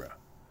camera.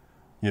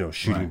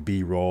 Shooting Right.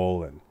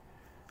 B-roll and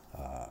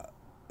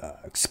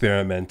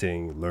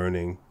experimenting,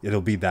 learning. It'll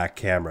be that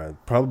camera.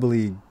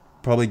 Probably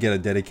get a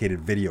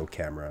dedicated video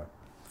camera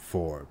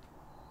for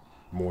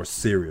more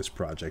serious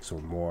projects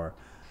or more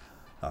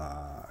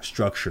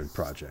structured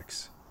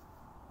projects.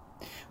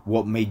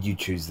 What made you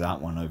choose that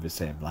one over,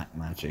 say, a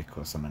Blackmagic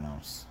or something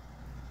else?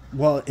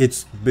 Well,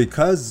 it's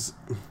because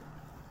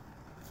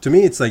to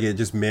me it's like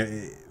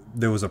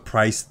there was a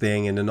price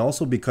thing, and then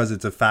also because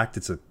it's a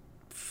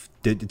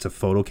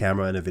photo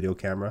camera and a video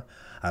camera.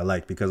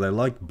 Because I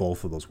like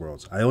both of those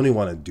worlds. I only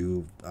want to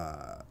do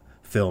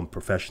film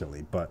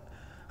professionally, but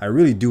I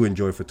really do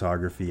enjoy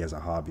photography as a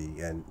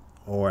hobby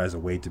or as a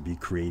way to be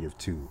creative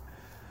too.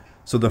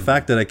 So the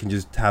fact that I can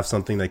just have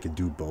something that can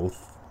do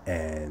both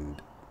and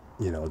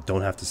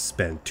don't have to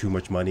spend too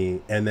much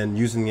money, and then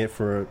using it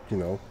for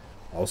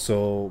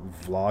also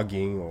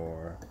vlogging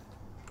or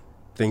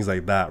things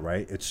like that,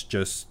 right? It's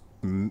just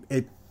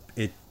it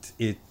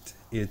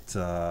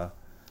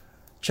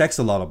checks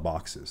a lot of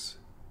boxes.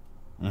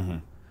 Mm-hmm.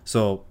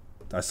 So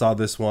I saw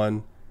this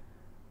one,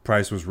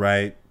 price was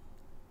right.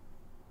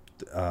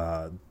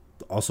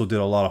 Also did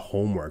a lot of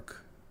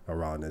homework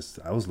around this.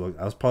 I was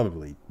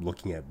probably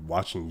looking at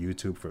watching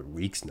YouTube for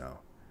weeks now.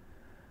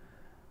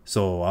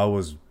 So I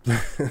was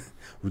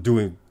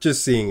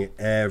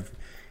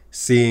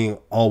seeing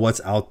all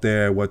what's out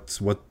there,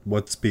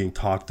 what's being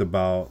talked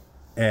about,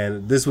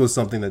 and this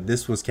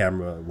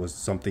camera was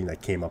something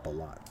that came up a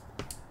lot.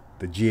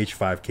 The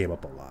GH5 came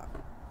up a lot.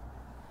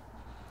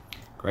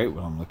 Great.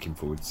 Well, I'm looking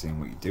forward to seeing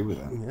what you do with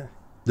it. Yeah,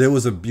 there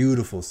was a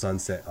beautiful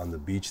sunset on the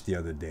beach the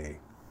other day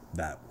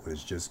that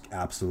was just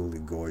absolutely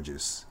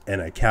gorgeous,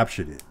 and I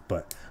captured it.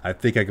 But I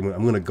think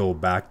I'm gonna go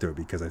back there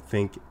because I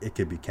think it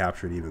could be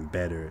captured even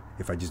better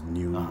if I just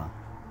knew. Uh-huh.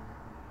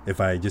 If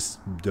I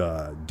just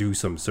do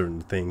some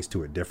certain things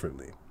to it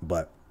differently.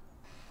 But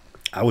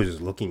I was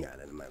just looking at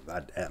it and I'm like,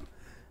 God damn,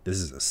 this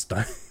is a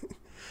stunt.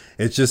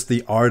 It's just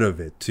the art of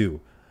it too.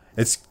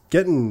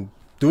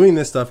 Doing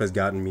this stuff has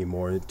gotten me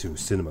more into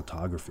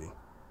cinematography.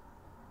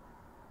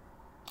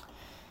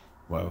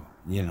 Well,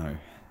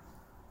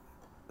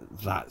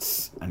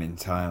 that's an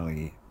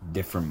entirely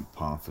different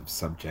path of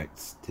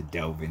subjects to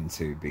delve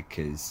into,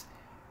 because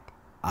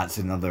that's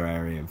another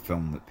area of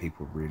film that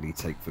people really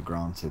take for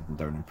granted and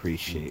don't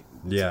appreciate.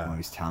 Yeah. The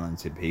most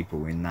talented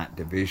people in that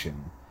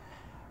division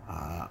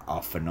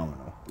are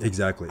phenomenal.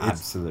 Exactly.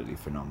 Absolutely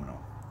phenomenal.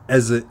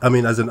 As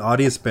an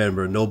audience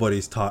member,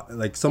 nobody's taught.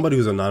 Like, somebody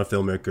who's a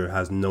non-filmmaker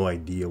has no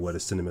idea what a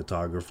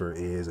cinematographer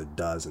is or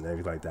does and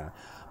everything like that.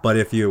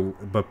 But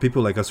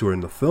people like us who are in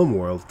the film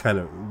world,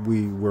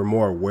 we're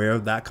more aware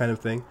of that kind of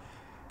thing.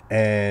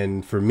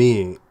 And for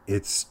me,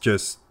 it's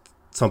just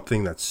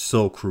something that's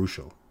so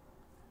crucial.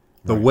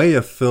 The way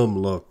a film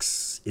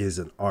looks is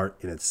an art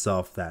in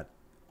itself that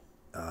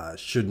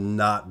should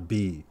not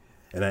be,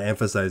 and I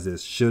emphasize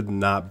this, should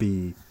not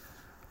be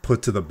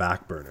put to the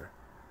back burner.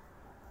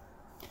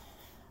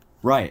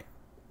 Right.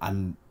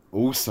 And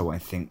also I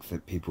think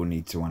that people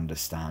need to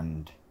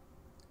understand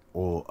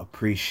or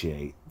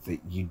appreciate that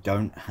you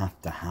don't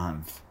have to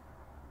have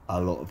a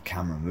lot of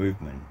camera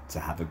movement to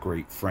have a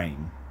great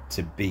frame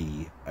to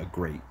be a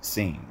great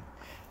scene.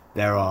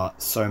 There are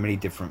so many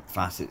different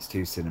facets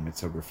to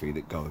cinematography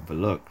that go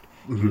overlooked.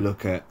 Mm-hmm. You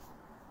look at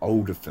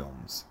older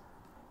films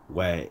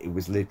where it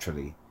was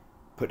literally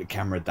put the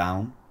camera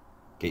down,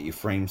 get your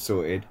frame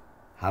sorted,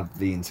 have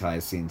the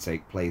entire scene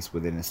take place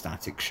within a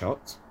static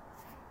shot.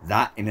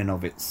 That in and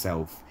of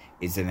itself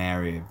is an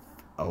area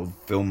of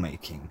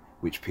filmmaking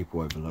which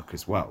people overlook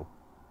as well,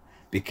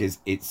 because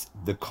it's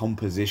the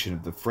composition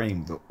of the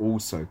frame that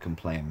also can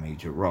play a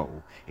major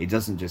role. It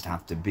doesn't just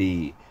have to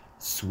be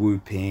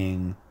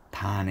swooping,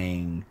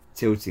 panning,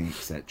 tilting,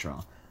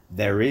 etc.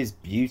 there is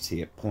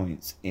beauty at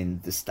points in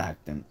the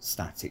stagnant,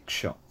 static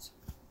shot.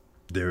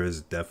 There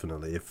is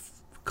definitely, if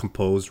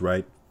composed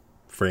right,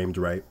 framed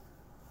right.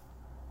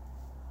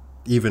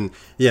 Even,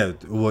 yeah,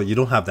 well, you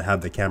don't have to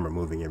have the camera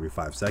moving every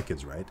 5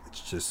 seconds, right?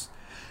 It's just,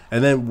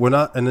 and then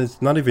and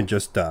it's not even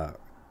just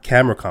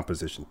camera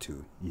composition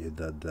too.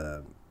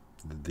 The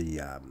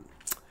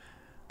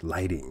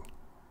lighting,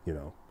 you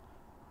know.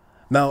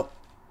 Now,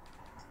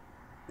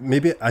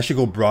 maybe I should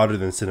go broader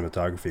than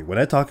cinematography. When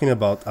I'm talking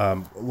about,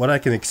 what I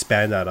can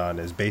expand that on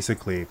is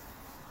basically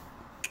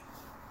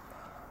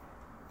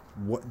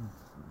what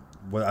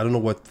I don't know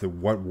what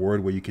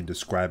word where you can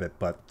describe it,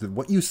 but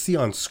what you see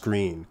on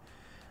screen,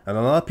 and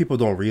a lot of people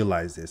don't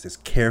realize this, is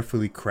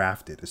carefully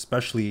crafted,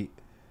 especially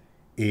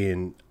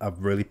in a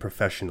really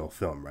professional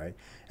film, right?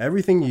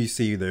 Everything you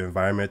see, the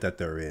environment that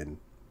they're in,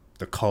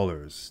 the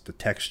colors, the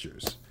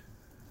textures,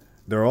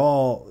 they're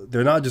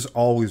not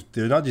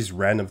just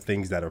random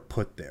things that are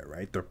put there,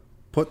 right? They're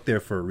put there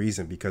for a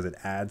reason because it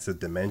adds a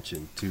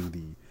dimension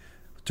to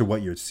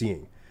what you're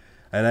seeing.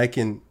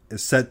 And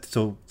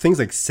so things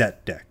like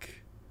set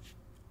deck,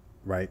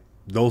 right?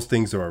 Those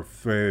things are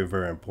very,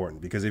 very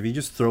important, because if you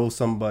just throw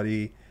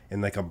somebody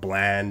in like a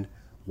bland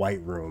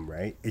white room,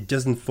 right? It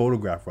doesn't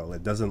photograph well.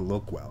 It doesn't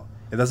look well.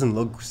 It doesn't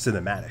look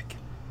cinematic,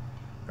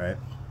 right?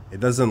 It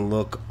doesn't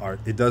look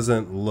It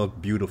doesn't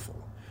look beautiful.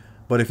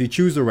 But if you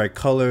choose the right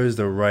colors,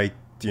 the right,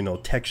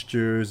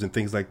 textures and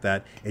things like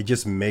that, it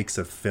just makes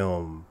a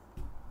film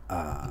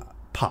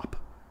pop.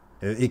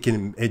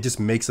 It just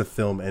makes a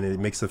film, and it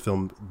makes a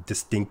film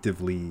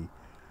distinctively.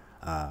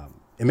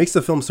 It makes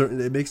the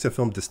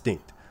film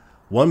distinct.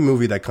 One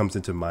movie that comes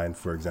into mind,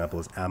 for example,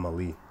 is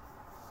Amelie.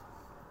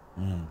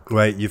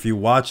 Right? If you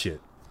watch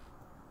it,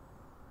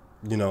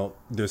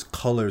 there's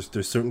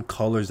certain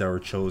colors that were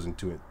chosen,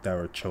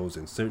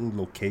 certain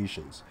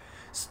locations.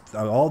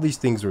 All these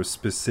things were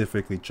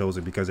specifically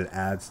chosen because it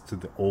adds to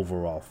the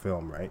overall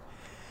film, right?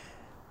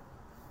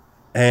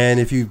 And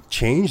if you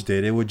changed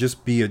it, it would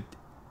just be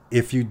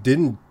if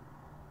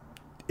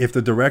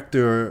the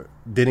director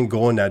didn't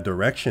go in that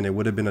direction, it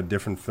would have been a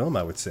different film,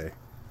 I would say.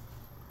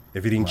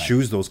 If you didn't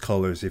choose those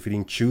colors, if you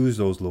didn't choose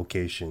those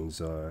locations,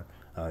 or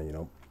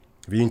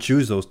if you didn't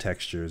choose those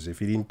textures,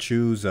 if you didn't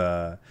choose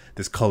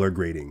this color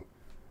grading,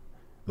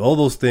 all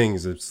those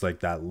things, it's like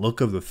that look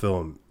of the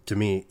film. To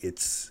me,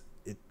 it's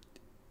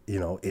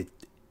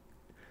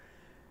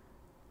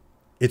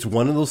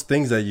one of those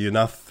things that you're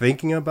not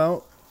thinking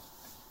about,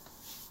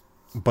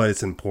 but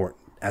it's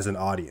important as an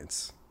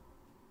audience.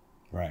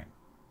 Right.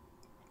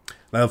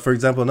 Now, for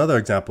example, another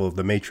example of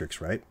The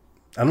Matrix, right?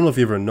 I don't know if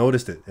you ever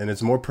noticed it, and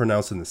it's more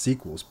pronounced in the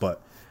sequels,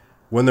 but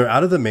when they're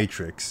out of the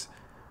Matrix,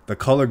 the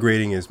color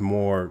grading is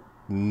more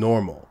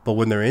normal. But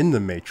when they're in the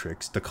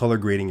Matrix, the color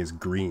grading is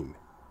green.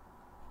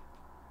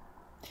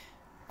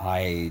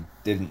 I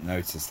didn't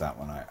notice that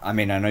one. I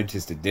mean, I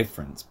noticed a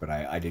difference, but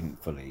I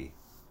didn't fully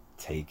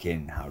take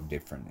in how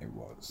different it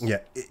was. Yeah.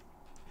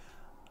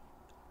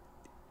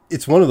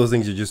 It's one of those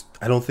things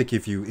I don't think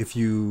if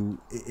you,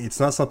 it's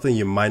not something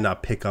you might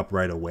not pick up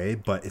right away,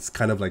 but it's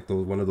kind of like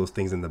one of those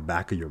things in the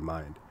back of your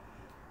mind.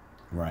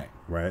 Right.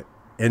 Right.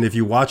 And if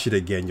you watch it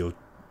again,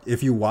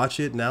 if you watch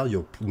it now,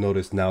 you'll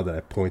notice now that I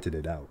pointed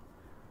it out.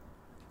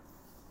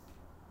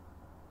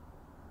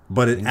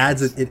 But it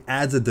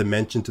adds a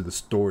dimension to the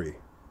story.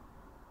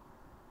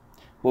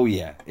 Well,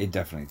 yeah, it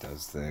definitely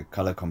does. The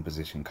color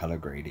composition, color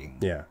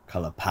grading,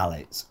 color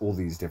palettes, all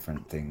these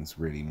different things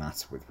really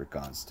matter with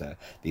regards to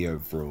the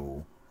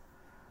overall.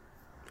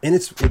 And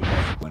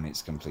when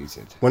it's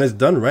completed. When it's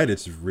done right,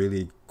 it's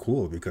really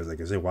cool because, like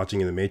I said,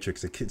 watching in the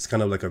Matrix, it's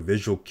kind of like a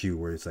visual cue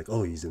where it's like,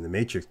 oh, he's in the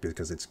Matrix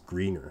because it's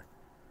greener.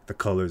 The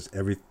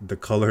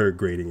color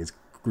grading is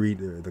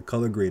greener. The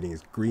color grading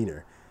is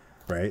greener,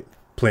 right?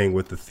 Playing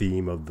with the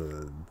theme of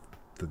the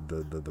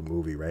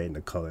movie, right? And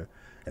the color.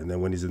 And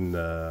then when he's in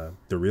the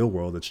real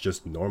world, it's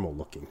just normal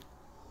looking.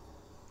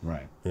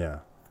 Right. Yeah.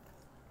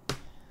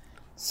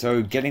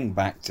 So getting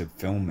back to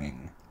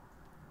filming,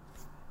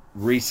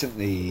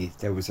 recently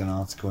there was an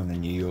article in the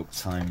New York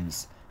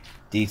Times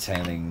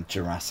detailing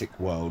Jurassic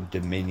World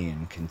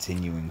Dominion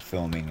continuing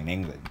filming in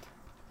England.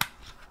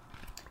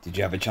 Did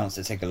you have a chance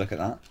to take a look at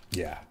that?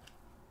 Yeah.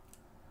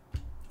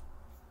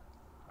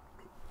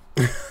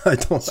 I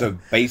don't. So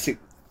basic.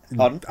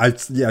 Pardon? I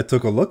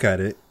took a look at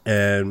it,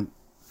 and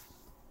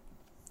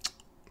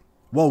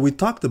well, we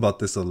talked about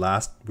this a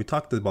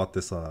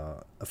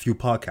few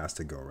podcasts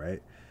ago,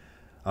 right?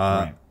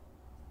 Right.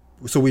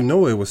 So we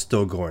know it was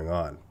still going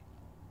on,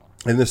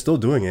 and they're still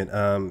doing it.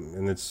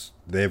 And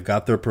they've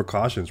got their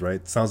precautions, right?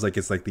 It sounds like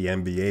it's like the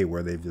NBA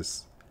where they've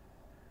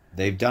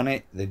done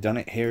it. They've done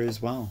it here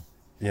as well.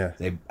 Yeah.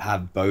 They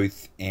have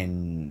both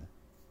in.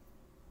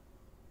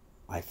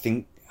 I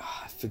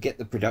forget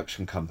the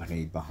production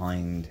company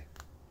behind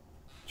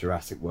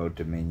Jurassic World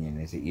Dominion.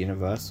 Is it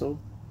Universal?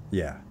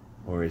 Yeah.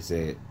 Or is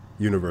it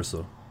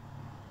Universal?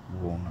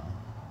 Warner.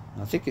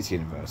 I think it's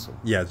Universal.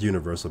 Yeah, it's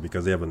Universal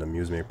because they have an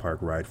amusement park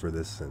ride for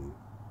this, and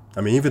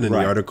I mean, even in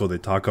the article they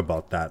talk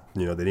about that.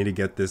 They need to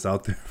get this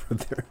out there for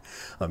their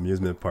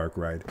amusement park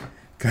ride.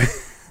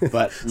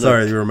 But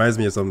Sorry, it look, reminds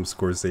me of something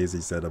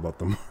Scorsese said about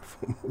the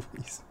Marvel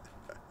movies.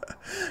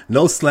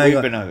 No slang.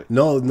 We've been over-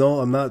 No,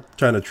 I'm not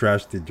trying to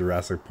trash the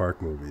Jurassic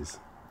Park movies.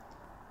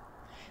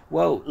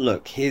 well,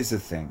 look, here's the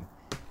thing.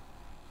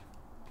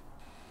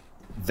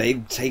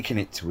 They've taken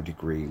it to a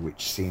degree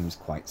which seems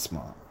quite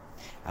smart.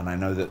 And I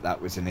know that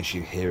that was an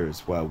issue here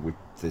as well with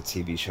the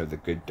TV show The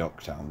Good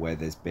Doctor, where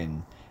there's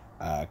been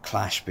a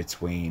clash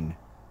between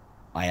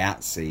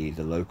IATSE,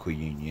 the local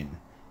union,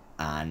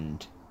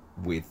 and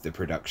with the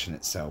production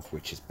itself,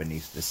 which is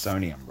beneath the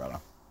Sony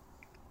umbrella.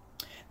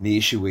 The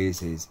issue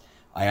is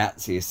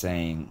IATSE is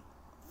saying,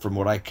 from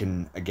what I've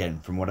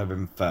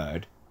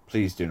inferred,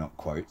 please do not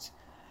quote,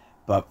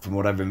 but from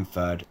what I've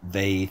inferred,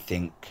 they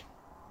think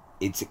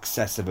it's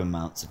excessive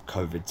amounts of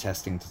COVID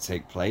testing to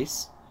take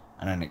place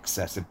and an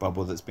excessive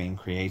bubble that's being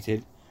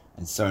created.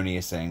 And Sony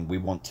is saying we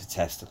want to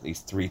test at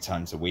least 3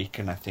 times a week,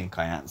 and I think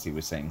IATSE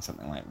was saying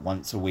something like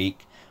once a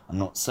week. I'm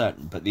not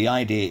certain, but the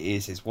idea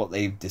is what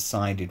they've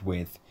decided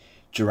with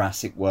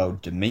Jurassic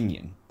World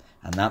Dominion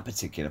and that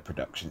particular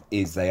production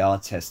is they are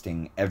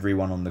testing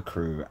everyone on the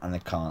crew and the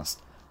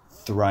cast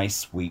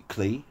thrice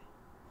weekly.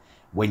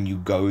 When you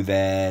go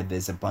there,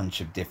 there's a bunch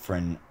of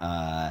different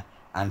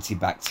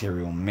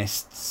antibacterial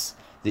mists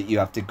that you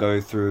have to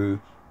go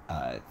through.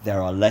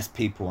 There are less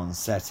people on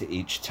set at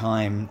each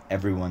time.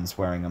 Everyone's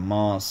wearing a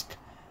mask.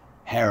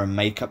 Hair and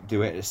makeup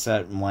do it a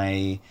certain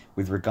way.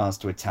 With regards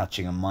to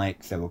attaching a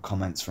mic, there were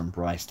comments from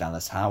Bryce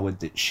Dallas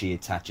Howard that she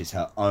attaches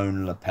her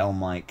own lapel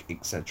mic,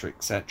 etc.,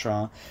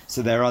 etc.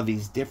 So there are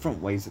these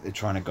different ways that they're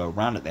trying to go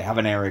around it. They have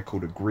an area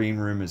called a green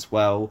room as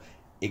well.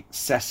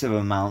 Excessive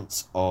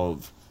amounts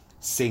of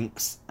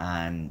sinks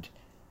and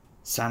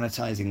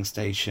sanitizing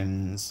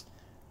stations.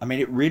 I mean,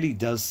 it really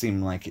does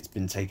seem like it's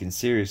been taken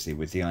seriously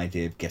with the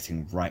idea of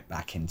getting right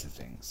back into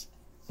things.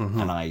 Mm-hmm.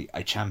 And I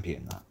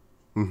champion that.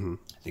 Mm-hmm.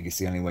 I think it's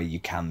the only way you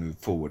can move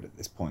forward at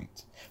this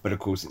point. But of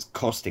course, it's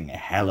costing a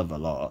hell of a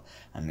lot.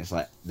 And it's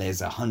like,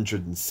 there's a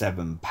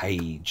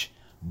 107-page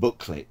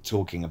booklet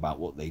talking about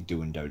what they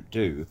do and don't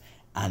do.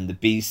 And the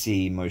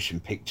BC Motion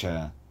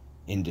Picture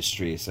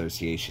Industry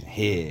Association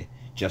here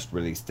just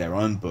released their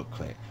own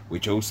booklet,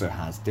 which also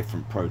has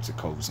different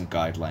protocols and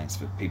guidelines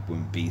for people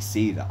in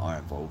BC that are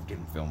involved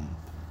in film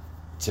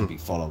to be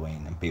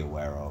following and be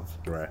aware of.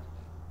 Right.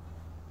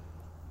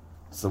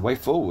 It's the way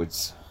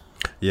forwards.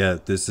 Yeah,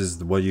 this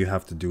is what you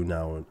have to do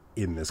now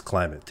in this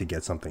climate to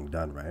get something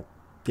done, right?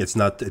 It's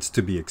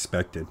to be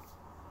expected.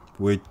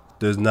 We're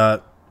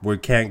not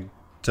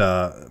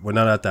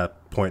at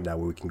that point now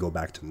where we can go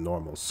back to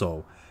normal.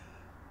 So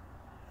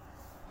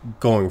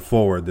going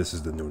forward, this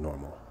is the new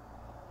normal.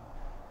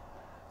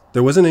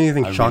 There wasn't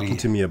anything shocking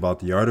to me about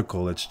the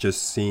article. It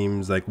just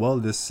seems like, well,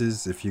 this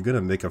is, if you're going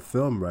to make a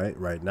film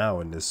right now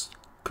in this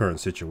current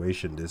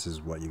situation, this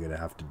is what you're going to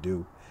have to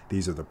do.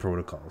 These are the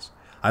protocols.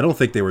 I don't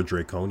think they were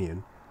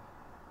draconian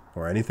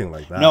or anything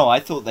like that. No, I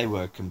thought they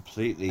were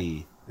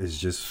completely it's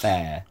just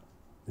fair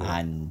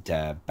and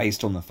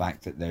based on the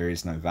fact that there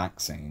is no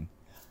vaccine.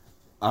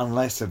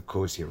 Unless, of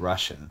course, you're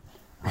Russian.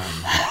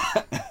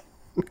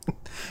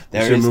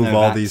 There should move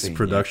all these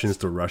productions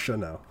to Russia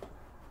now.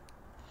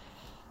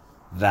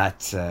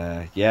 That,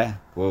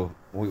 well,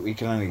 we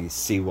can only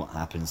see what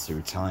happens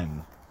through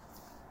time.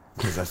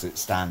 Because as it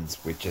stands,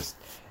 we're just,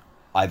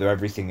 either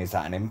everything is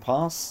at an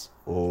impasse,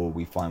 or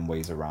we find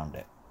ways around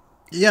it.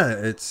 Yeah,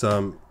 it's,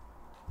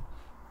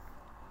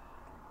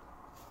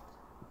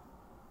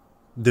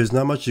 there's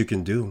not much you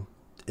can do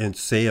and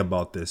say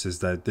about this, is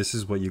that this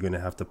is what you're going to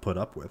have to put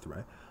up with,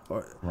 right?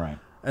 Right.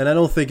 And I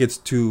don't think it's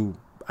too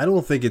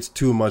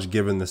much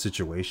given the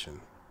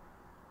situation.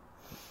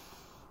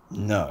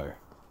 No,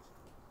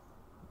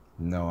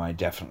 I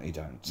definitely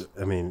don't.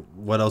 I mean,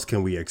 what else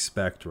can we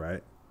expect,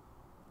 right?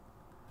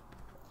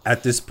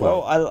 At this point.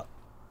 Well,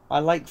 I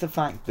like the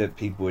fact that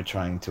people are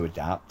trying to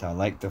adapt. I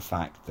like the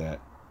fact that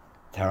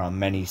there are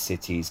many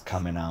cities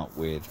coming out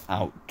with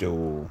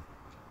outdoor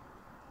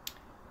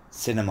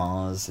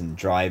cinemas and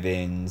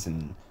drive-ins,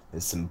 and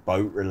there's some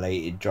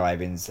boat-related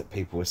drive-ins that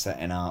people are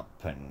setting up,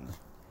 and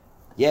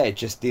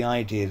just the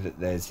idea that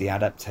there's the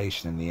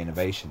adaptation and the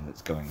innovation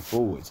that's going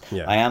forwards.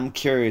 Yeah. I am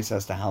curious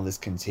as to how this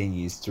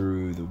continues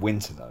through the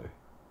winter, though.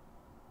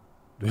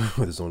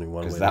 There's only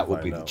one way to find out. Because that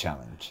will be the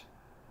challenge.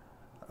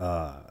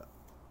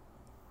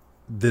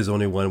 There's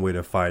only one way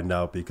to find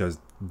out, because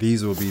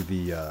these will be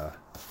the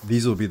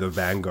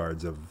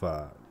vanguards of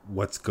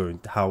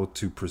how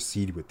to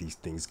proceed with these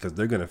things, because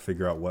they're going to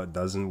figure out what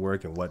doesn't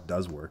work and what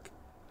does work.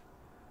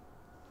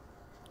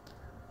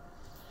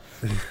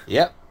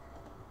 Yep.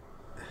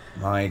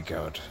 My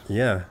God.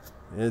 Yeah,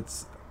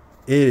 it's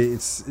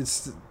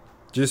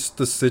just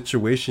the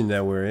situation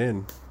that we're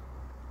in,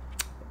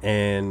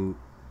 and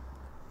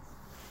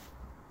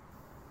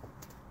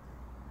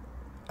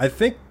I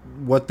think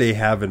what they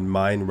have in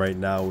mind right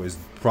now is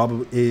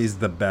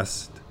the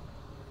best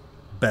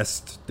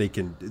that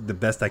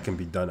can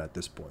be done at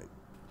this point.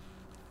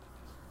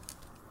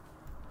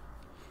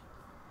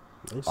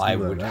 I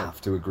would have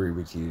to agree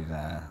with you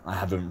there. I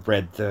haven't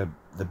read the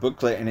the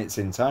booklet in its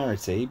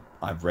entirety.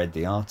 I've read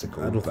the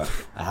article, but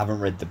I haven't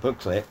read the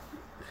booklet.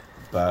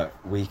 But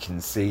we can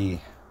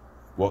see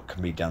what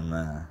can be done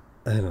there.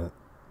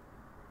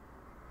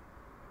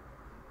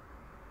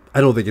 I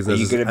don't think it's Are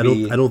you necessary. gonna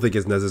be- I don't think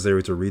it's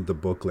necessary to read the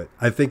booklet.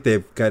 I think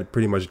they've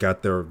pretty much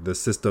got the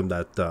system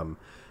that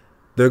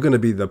they're going to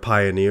be the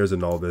pioneers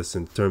in all this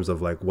in terms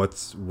of like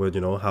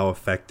how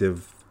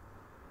effective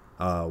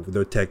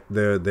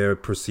their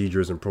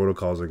procedures and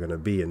protocols are going to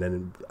be, and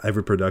then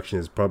every production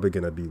is probably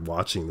going to be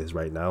watching this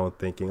right now and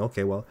thinking,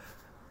 okay, well,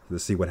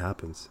 let's see what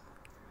happens.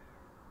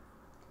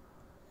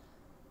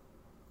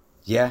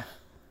 Yeah.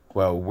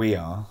 Well,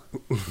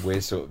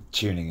 we're sort of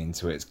tuning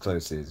into it as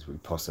close as we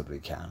possibly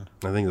can.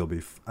 I think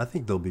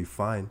they'll be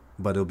fine,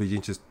 but it'll be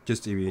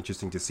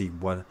interesting to see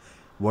what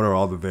are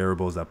all the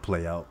variables that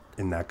play out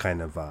in that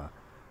kind of what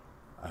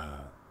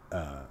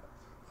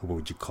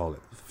would you call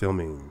it,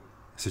 filming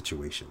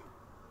situation.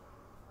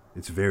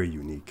 It's very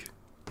unique.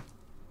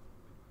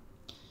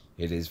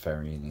 It is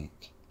very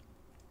unique.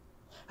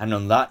 And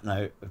on that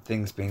note of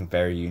things being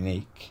very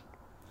unique,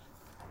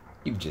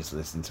 you've just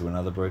listened to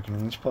another Broken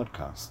English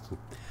podcast.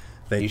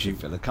 Thank You you. should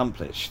feel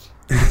accomplished.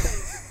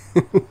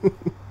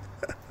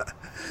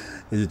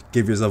 You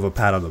give yourself a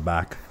pat on the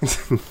back.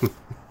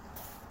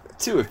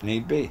 2 if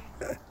need be.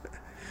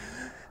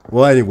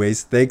 Well,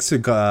 anyways, thanks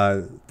to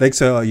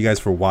all you guys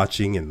for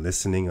watching and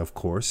listening, of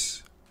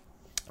course,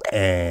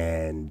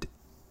 and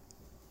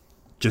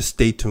just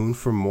stay tuned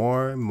for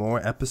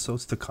more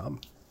episodes to come.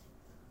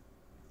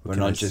 But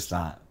not just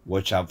that.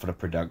 Watch out for the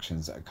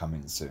productions that are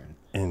coming soon.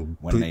 And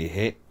When they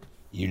hit,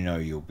 you know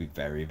you'll be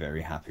very,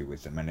 very happy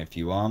with them. And if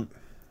you aren't,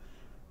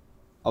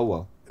 oh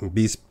well.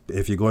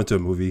 if you go into a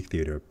movie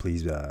theater,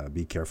 please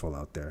be careful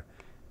out there.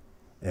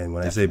 And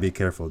when I say be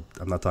careful,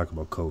 I'm not talking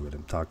about COVID.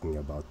 I'm talking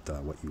about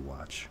what you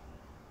watch.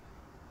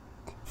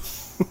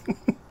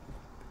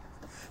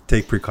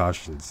 Take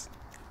precautions.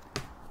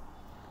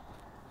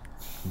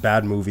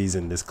 Bad movies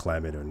in this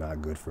climate are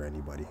not good for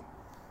anybody.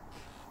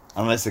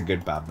 Unless they're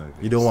good bad movies.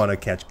 You don't want to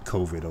catch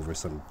COVID over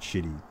some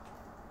shitty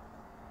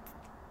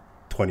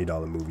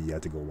 $20 movie you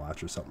had to go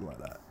watch or something like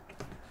that.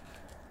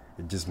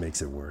 It just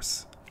makes it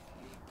worse.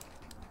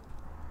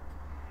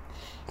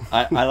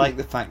 I like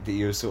the fact that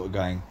you're sort of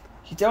going,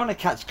 you don't want to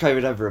catch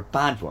COVID over a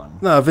bad one.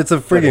 No, if it's a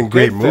But friggin'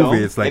 great good movie, film,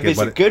 it's like... if it's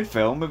a good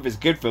film,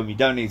 you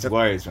don't need to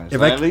worry as much.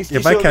 If Like, at least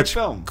if you I saw a good catch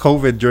film.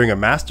 COVID during a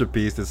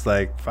masterpiece, it's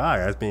like, fuck,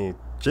 I mean,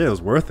 shit, it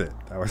was worth it.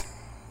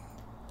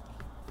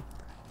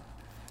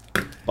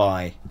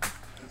 Bye.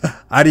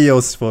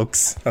 Adios,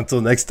 folks.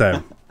 Until next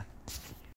time.